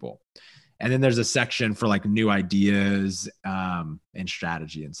other people. And then there's a section for like new ideas and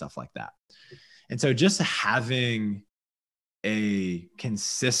strategy and stuff like that. And so just having a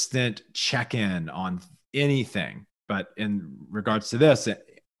consistent check-in on anything, but in regards to this,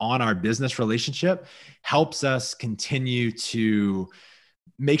 on our business relationship, helps us continue to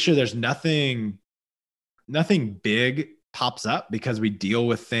make sure there's nothing big pops up, because we deal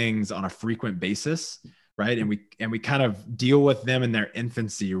with things on a frequent basis, right? And we kind of deal with them in their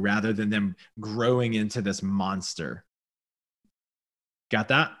infancy rather than them growing into this monster. Got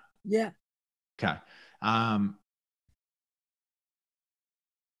that? Yeah. Okay.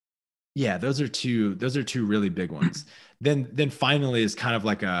 Yeah, those are two really big ones. Then finally is kind of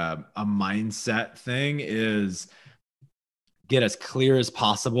like a mindset thing, is get as clear as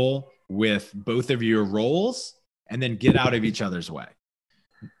possible with both of your roles and then get out of each other's way.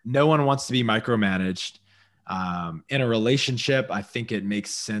 No one wants to be micromanaged. In a relationship, I think it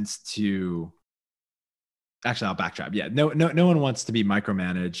makes sense to, actually, I'll backtrack. Yeah, no one wants to be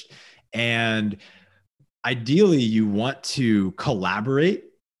micromanaged. And ideally you want to collaborate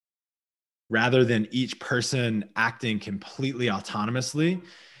rather than each person acting completely autonomously.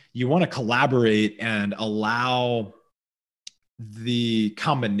 You want to collaborate and allow the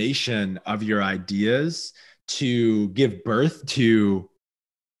combination of your ideas to give birth to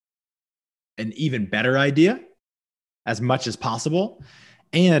an even better idea as much as possible.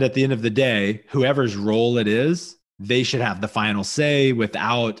 And at the end of the day, whoever's role it is, they should have the final say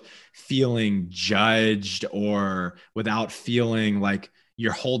without feeling judged or without feeling like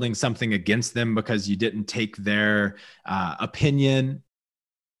you're holding something against them because you didn't take their opinion.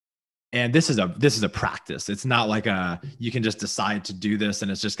 And this is a practice. It's not like you can just decide to do this and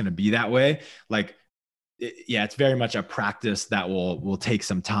it's just going to be that way. Like, it's very much a practice that will take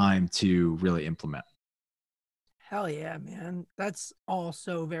some time to really implement. Hell yeah, man. That's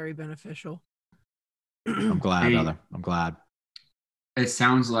also very beneficial. I'm glad, brother. I'm glad. It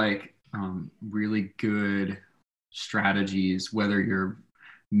sounds like really good strategies, whether you're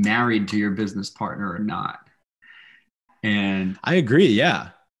married to your business partner or not. And I agree. Yeah.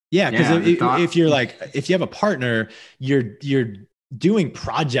 Yeah, because Yeah, if you're like, if you have a partner, you're doing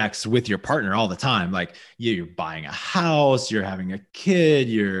projects with your partner all the time. Like you're buying a house, you're having a kid,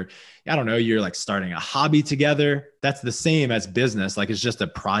 I don't know, you're like starting a hobby together. That's the same as business. Like it's just a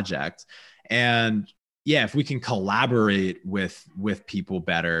project. And yeah, if we can collaborate with people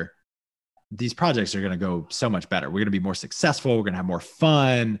better, these projects are going to go so much better. We're going to be more successful. We're going to have more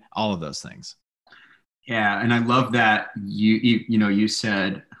fun, all of those things. Yeah, and I love that you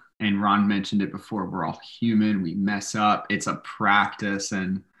said, and Ron mentioned it before, we're all human, we mess up. It's a practice,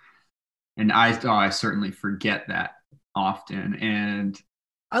 and I certainly forget that often. And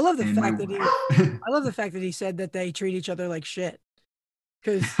I love the and fact my, that I love the fact that he said that they treat each other like shit.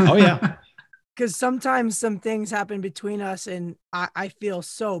 Because Oh yeah. because sometimes some things happen between us, and I feel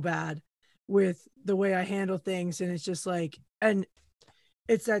so bad with the way I handle things, and it's just like, and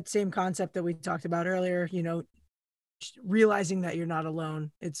it's that same concept that we talked about earlier, realizing that you're not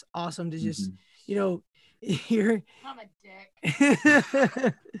alone. It's awesome to just, you're I'm a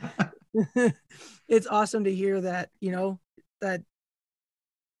dick. it's awesome to hear that, that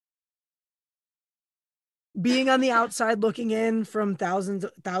being on the outside looking in from thousands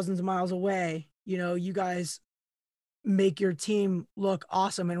of miles away, you guys make your team look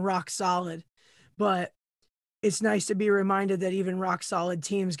awesome and rock solid. But it's nice to be reminded that even rock solid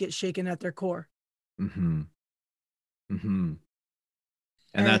teams get shaken at their core. Mm-hmm. Mm-hmm.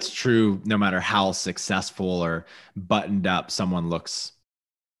 And that's true no matter how successful or buttoned up someone looks.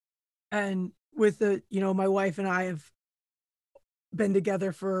 And with my wife and I have been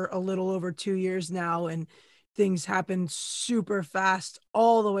together for a little over 2 years now, and things happen super fast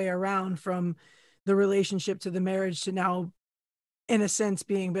all the way around, from the relationship to the marriage to now, in a sense,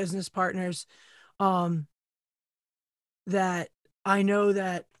 being business partners. That I know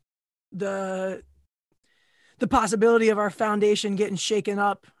that the possibility of our foundation getting shaken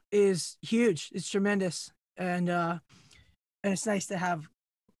up is huge. It's tremendous. And it's nice to have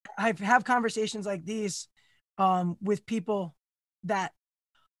conversations like these with people that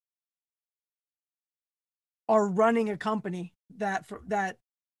are running a company that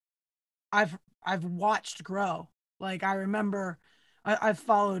I've watched grow. Like I remember I've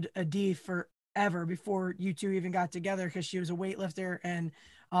followed Adi forever before you two even got together, because she was a weightlifter, and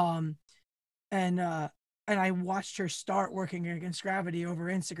I watched her start working against gravity over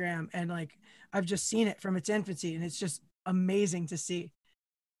Instagram, and like I've just seen it from its infancy, and it's just amazing to see.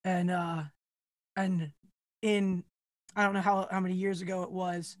 And in I don't know how many years ago it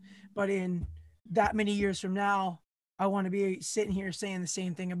was, but in that many years from now, I want to be sitting here saying the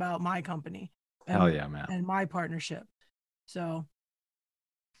same thing about my company. Hell yeah, man. And my partnership. So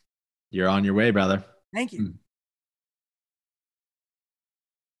you're on your way, brother. Thank you.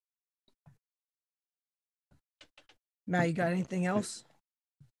 Matt, you got anything else?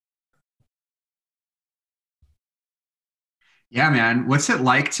 Yeah, man. What's it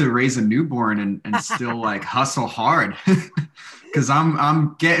like to raise a newborn and still like hustle hard? Because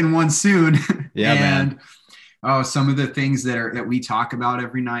I'm getting one soon. Yeah, and man. Some of the things that we talk about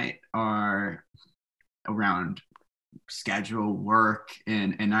every night are around schedule, work,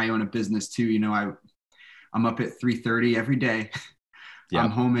 and I own a business too. I'm up at 3:30 every day. Yeah.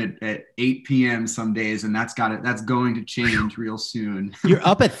 I'm home at 8 p.m. some days, and that's going to change real soon. You're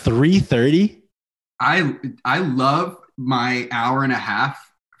up at 3:30? I love my hour and a half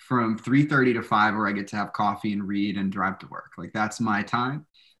from 3:30 to 5, where I get to have coffee and read and drive to work. Like that's my time.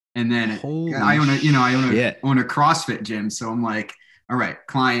 And then I own a CrossFit gym. So I'm like, all right,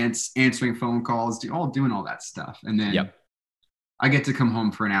 clients, answering phone calls, doing all that stuff. And then I get to come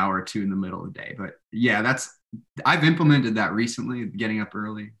home for an hour or two in the middle of the day. But yeah, I've implemented that recently, getting up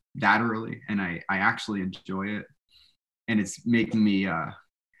early, and I actually enjoy it. And it's making me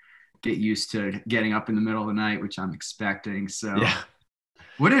get used to getting up in the middle of the night, which I'm expecting. So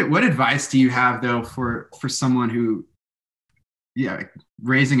what advice do you have though for someone who,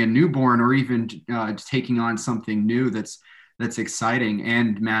 raising a newborn, or even taking on something new that's exciting,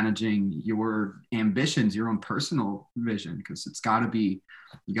 and managing your ambitions, your own personal vision? Because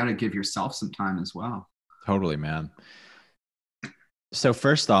you got to give yourself some time as well. Totally, man. So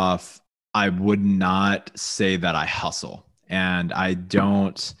first off, I would not say that I hustle, and I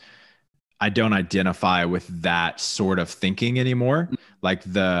don't identify with that sort of thinking anymore. Like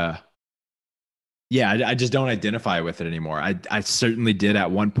I just don't identify with it anymore. I certainly did at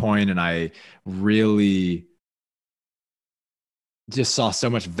one point, and I really just saw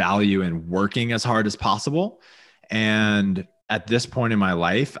so much value in working as hard as possible. And at this point in my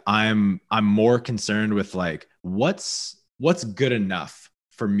life, I'm more concerned with like, what's good enough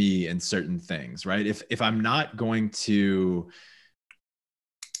for me in certain things, right? If I'm not going to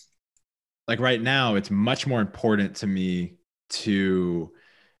like right now, it's much more important to me to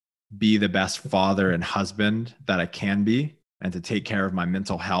be the best father and husband that I can be and to take care of my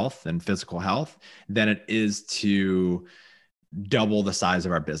mental health and physical health than it is to double the size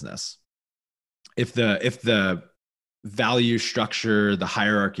of our business. If the value structure, the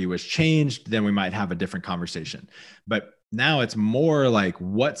hierarchy was changed, then we might have a different conversation. But now it's more like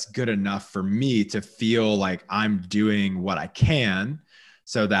what's good enough for me to feel like I'm doing what I can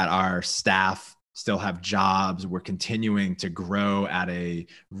so that our staff still have jobs. We're continuing to grow at a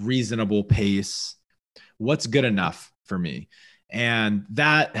reasonable pace. What's good enough for me? And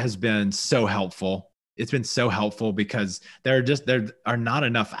that has been so helpful. It's been so helpful because there are not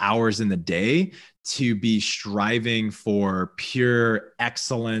enough hours in the day to be striving for pure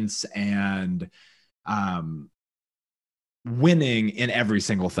excellence and winning in every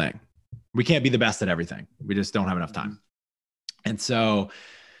single thing. We can't be the best at everything. We just don't have enough time. And so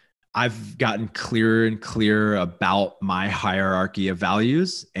I've gotten clearer and clearer about my hierarchy of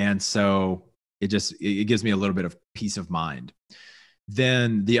values. And so it gives me a little bit of peace of mind.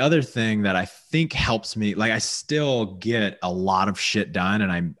 Then the other thing that I think helps me, like I still get a lot of shit done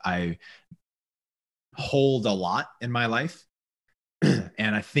and I hold a lot in my life.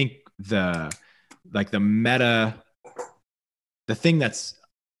 And I think the thing that's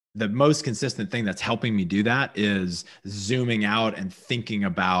the most consistent thing that's helping me do that is zooming out and thinking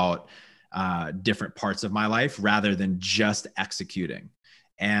about different parts of my life rather than just executing.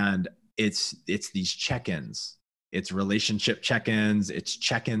 And it's these check-ins. It's relationship check-ins. It's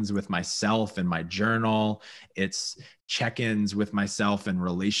check-ins with myself and my journal. It's check-ins with myself in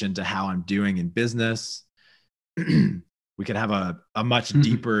relation to how I'm doing in business. We could have a much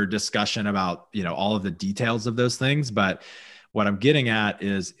deeper discussion about, all of the details of those things. But what I'm getting at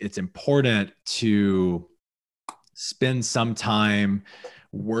is it's important to spend some time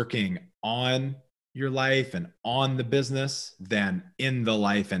working on your life and on the business than in the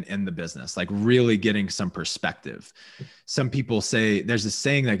life and in the business, like really getting some perspective. Some people say there's a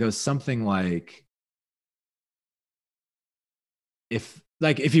saying that goes something like, if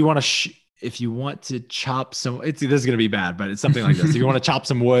you want to chop some, this is going to be bad, but it's something like this. If you want to chop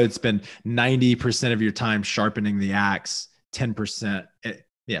some wood, spend 90% of your time sharpening the axe, 10%,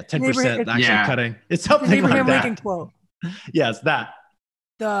 10% actually cutting. It's something like that. Lincoln quote. Yes, that.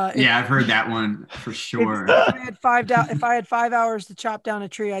 I've heard that one for sure. If I had 5 hours to chop down a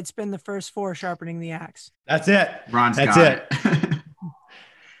tree, I'd spend the first 4 sharpening the axe. That's it. Ron's got it.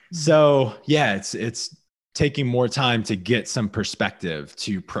 So yeah, it's taking more time to get some perspective,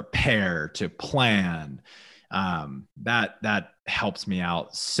 to prepare, to plan. That helps me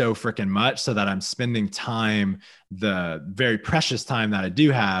out so freaking much, so that I'm spending time, the very precious time that I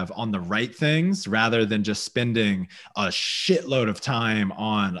do have, on the right things rather than just spending a shitload of time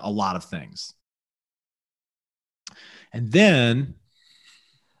on a lot of things. And then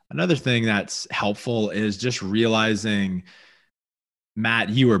another thing that's helpful is just realizing, Matt,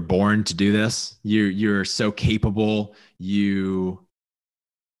 you were born to do this. You're so capable. You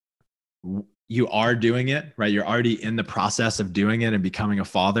are doing it, right? You're already in the process of doing it and becoming a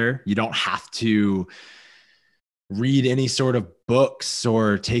father. You don't have to read any sort of books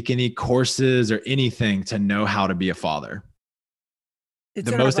or take any courses or anything to know how to be a father.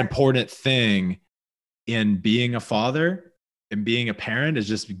 The most important thing in being a father and being a parent is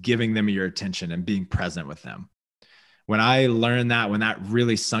just giving them your attention and being present with them. When I learned that, when that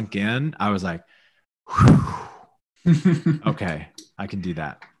really sunk in, I was like, okay, I can do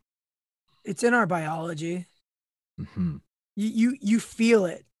that. It's in our biology. Mm-hmm. You feel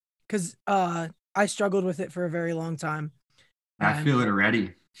it, because I struggled with it for a very long time. I feel it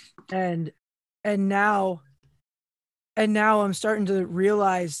already. And now I'm starting to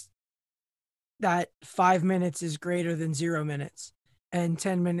realize that 5 minutes is greater than 0 minutes, and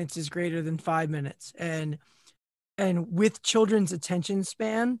 10 minutes is greater than 5 minutes. And with children's attention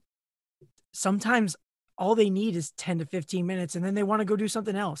span, sometimes all they need is 10 to 15 minutes, and then they want to go do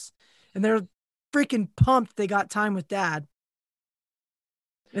something else. And they're freaking pumped they got time with dad.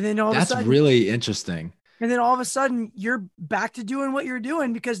 And then that's really interesting. And then all of a sudden you're back to doing what you're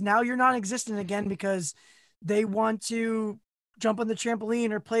doing, because now you're non-existent again, because they want to jump on the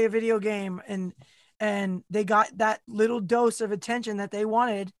trampoline or play a video game, and they got that little dose of attention that they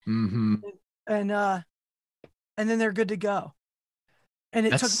wanted. Mm-hmm. And then they're good to go. And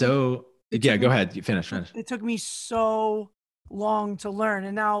it That's go ahead. You finish. It took me so long to learn.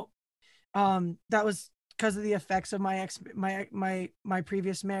 And now, that was because of the effects of my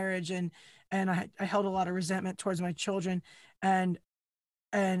previous marriage. And I held a lot of resentment towards my children. And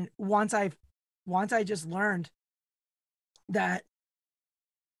once I just learned that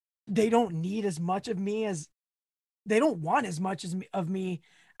they don't need as much of me as they don't want as much as of me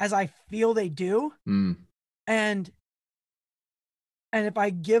as I feel they do. And if I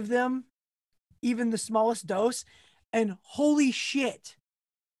give them even the smallest dose, and holy shit,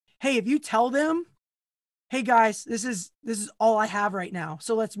 hey, if you tell them, hey guys, this is all I have right now,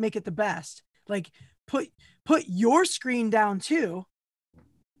 so let's make it the best. Like put your screen down too,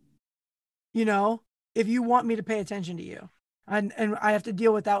 you know, if you want me to pay attention to you. And I have to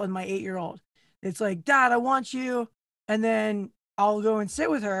deal with that with my 8-year-old. It's like, Dad, I want you. And then I'll go and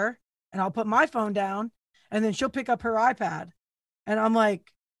sit with her and I'll put my phone down and then she'll pick up her iPad. And I'm like,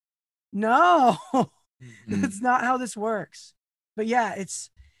 no, that's not how this works. But yeah, it's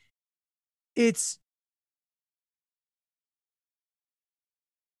the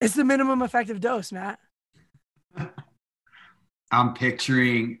minimum effective dose, Matt. I'm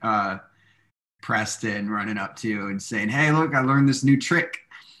picturing Preston running up to you and saying, hey, look, I learned this new trick.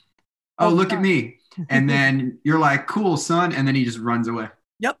 Oh, look at me. And then you're like, cool, son. And then he just runs away.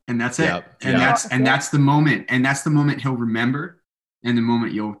 Yep. And that's it. And that's the moment. And that's the moment he'll remember, and the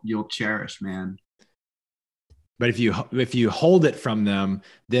moment you'll cherish, man. But if you hold it from them,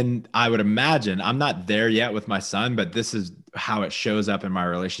 then I would imagine, I'm not there yet with my son, but this is how it shows up in my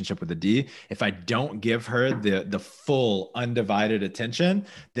relationship with the D. If I don't give her the full undivided attention,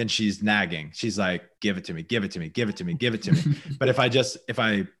 then she's nagging. She's like, give it to me, give it to me, give it to me, give it to me. But if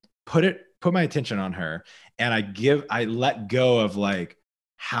I put my attention on her and I let go of like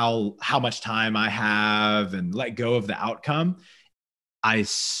how much time I have and let go of the outcome, I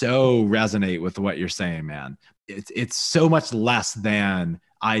so resonate with what you're saying, man. It's so much less than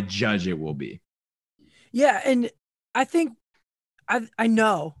I judge it will be. Yeah. And I think I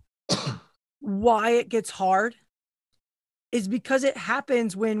know why it gets hard is because it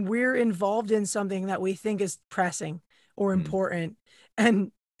happens when we're involved in something that we think is pressing or important.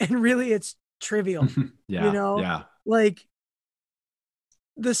 And really it's trivial. Yeah. You know, yeah. Like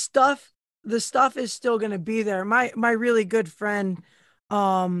the stuff is still going to be there. My really good friend,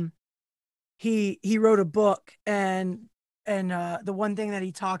 he wrote a book, and the one thing that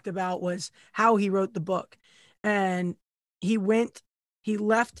he talked about was how he wrote the book. And he left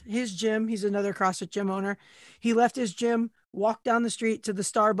his gym. He's another CrossFit gym owner. He left his gym, walked down the street to the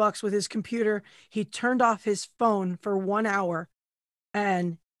Starbucks with his computer. He turned off his phone for 1 hour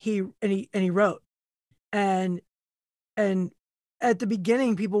and he wrote. And at the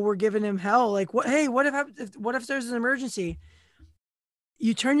beginning, people were giving him hell. Like, what if there's an emergency?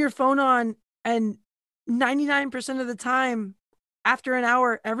 You turn your phone on, and 99% of the time, after an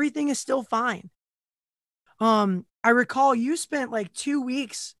hour, everything is still fine. I recall you spent like 2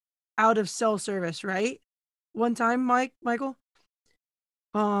 weeks out of cell service, right? One time, Michael?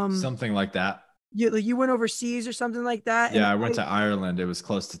 Something like that. You went overseas or something like that. Yeah, I went to Ireland. It was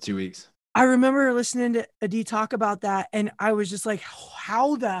close to 2 weeks. I remember listening to Adi talk about that, and I was just like,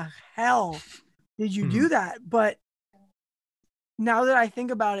 how the hell did you do that? But now that I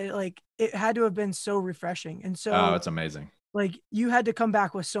think about it, like, it had to have been so refreshing. And so, it's amazing. Like, you had to come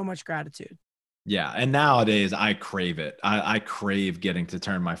back with so much gratitude. Yeah. And nowadays I crave it. I crave getting to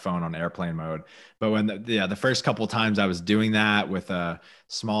turn my phone on airplane mode. But when the first couple of times I was doing that with a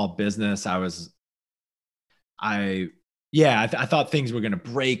small business, I thought things were going to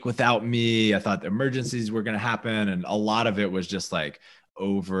break without me. I thought the emergencies were going to happen. And a lot of it was just like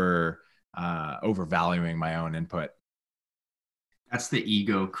overvaluing my own input. That's the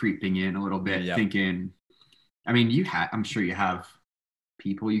ego creeping in a little bit, thinking, I mean, I'm sure you have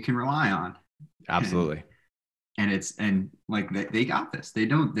people you can rely on. Absolutely. And like they got this. They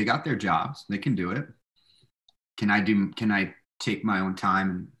got their jobs. They can do it. Can I take my own time?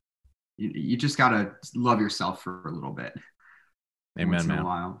 And you just got to love yourself for a little bit. Amen, once in man. a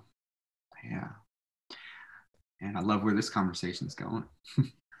while. Yeah. And I love where this conversation's going.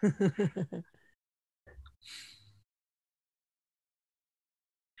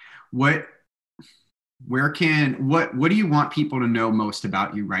 What do you want people to know most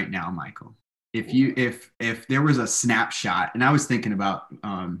about you right now, Michael? If there was a snapshot, and I was thinking about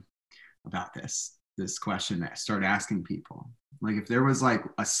this question that I started asking people, like if there was like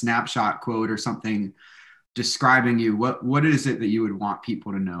a snapshot quote or something describing you, what is it that you would want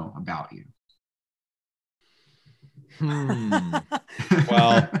people to know about you?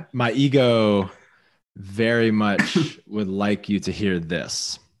 Well, my ego very much would like you to hear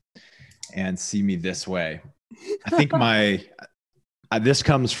this and see me this way. I think this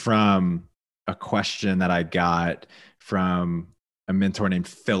comes from a question that I got from a mentor named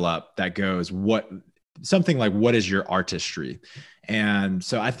Philip that goes, something like, what is your artistry? And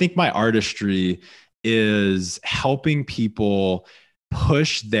so I think my artistry is helping people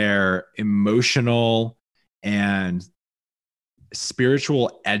push their emotional and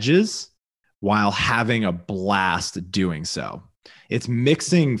spiritual edges while having a blast doing so. It's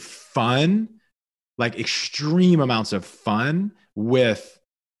mixing fun, like extreme amounts of fun, with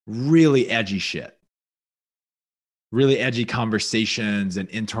really edgy shit, really edgy conversations and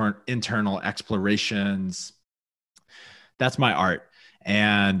internal explorations. That's my art.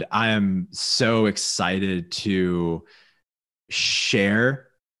 And I am so excited to share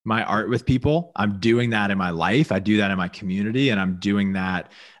my art with people. I'm doing that in my life. I do that in my community, and I'm doing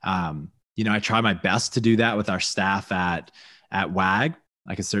that. I try my best to do that with our staff at WAG.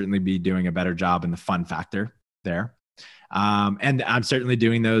 I could certainly be doing a better job in the fun factor there. And I'm certainly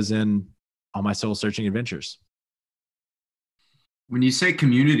doing those in all my soul searching adventures. When you say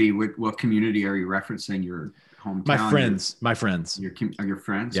community, what community are you referencing? Your hometown? My friends. Your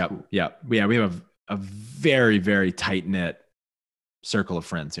friends? Yep. Cool. Yep. Yeah. We have a very, very tight knit circle of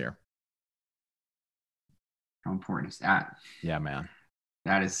friends here. How important is that? Yeah, man.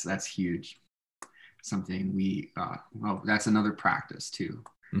 That's huge. Something that's another practice too.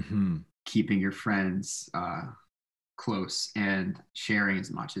 Mm-hmm. Keeping your friends close and sharing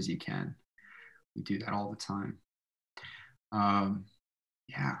as much as you can. We do that all the time.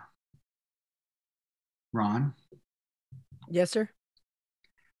 Yeah. Ron? Yes, sir.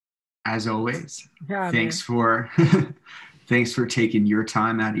 As always, yeah, thanks for taking your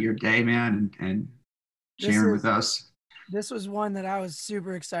time out of your day, man, and sharing with us. This was one that I was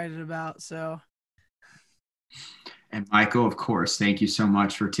super excited about. So. And Michael, of course, thank you so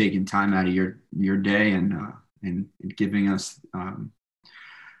much for taking time out of your day and giving us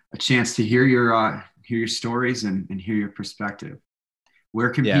a chance to hear your stories and hear your perspective. Where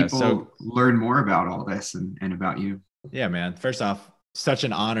can people learn more about all this and about you? Yeah, man. First off, such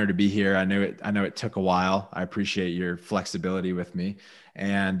an honor to be here. I know it took a while. I appreciate your flexibility with me.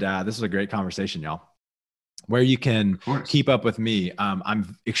 And this was a great conversation, y'all. Where you can keep up with me.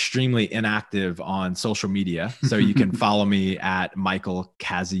 I'm extremely inactive on social media. So you can follow me at Michael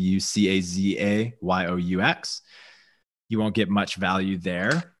Cazayoux, Cazayoux. You won't get much value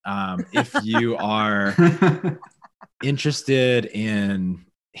there. If you are interested in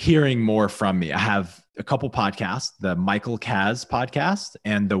hearing more from me, I have a couple podcasts, the Michael Kaz podcast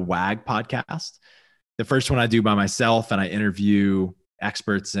and the WAG podcast. The first one I do by myself, and I interview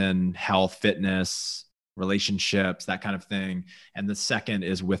experts in health, fitness, relationships, that kind of thing. And the second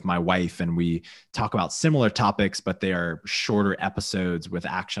is with my wife, and we talk about similar topics, but they are shorter episodes with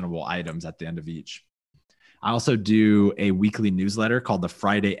actionable items at the end of each. I also do a weekly newsletter called the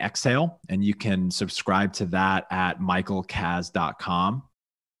Friday Exhale, and you can subscribe to that at michaelkaz.com.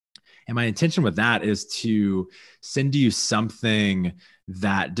 And my intention with that is to send you something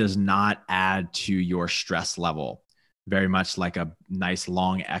that does not add to your stress level, very much like a nice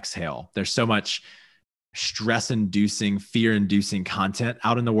long exhale. There's so much stress-inducing, fear-inducing content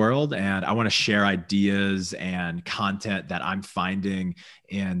out in the world. And I want to share ideas and content that I'm finding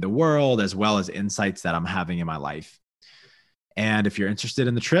in the world, as well as insights that I'm having in my life. And if you're interested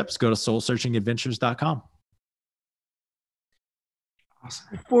in the trips, go to soulsearchingadventures.com. Awesome.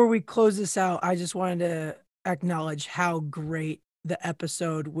 Before we close this out, I just wanted to acknowledge how great the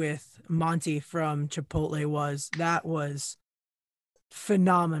episode with Monty from Chipotle was. That was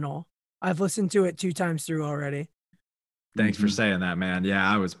phenomenal. I've listened to it 2 times through already. Thanks for saying that, man. Yeah,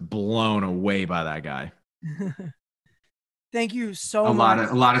 I was blown away by that guy. Thank you so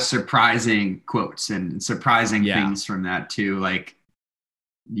much. A lot of surprising quotes and surprising things from that too. Like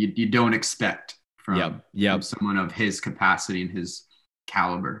you don't expect from someone of his capacity and his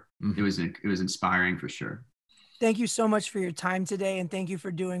caliber. Mm-hmm. It was inspiring for sure. Thank you so much for your time today, and thank you for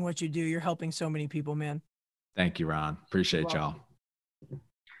doing what you do. You're helping so many people, man. Thank you, Ron. Appreciate y'all.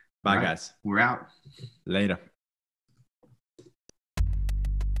 Bye, guys. We're out. Later.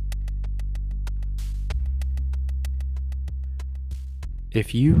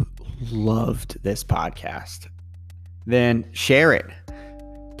 If you loved this podcast, then share it.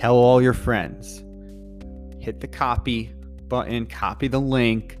 Tell all your friends. Hit the copy button, copy the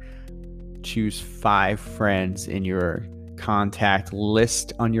link, choose 5 friends in your contact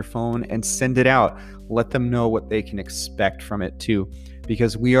list on your phone and send it out. Let them know what they can expect from it too,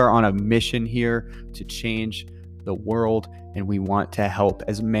 because we are on a mission here to change the world and we want to help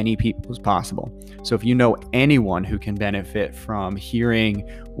as many people as possible. So if you know anyone who can benefit from hearing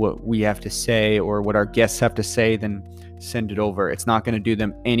what we have to say or what our guests have to say, then send it over. It's not going to do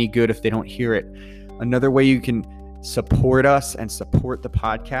them any good if they don't hear it. Another way you can support us and support the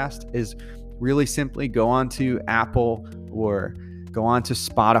podcast is really simply go on to Apple or go on to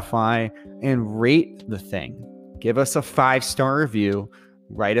Spotify and rate the thing. give us a 5-star review,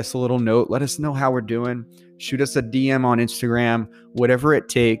 write us a little note, let us know how we're doing, shoot us a DM on Instagram, whatever it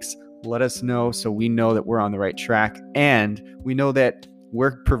takes, let us know so we know that we're on the right track, and we know that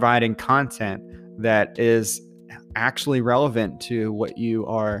we're providing content that is actually relevant to what you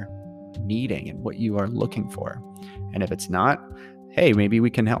are needing and what you are looking for. And if it's not, hey, maybe we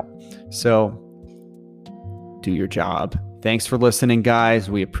can help. So do your job. Thanks for listening, guys.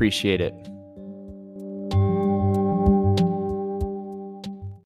 We appreciate it.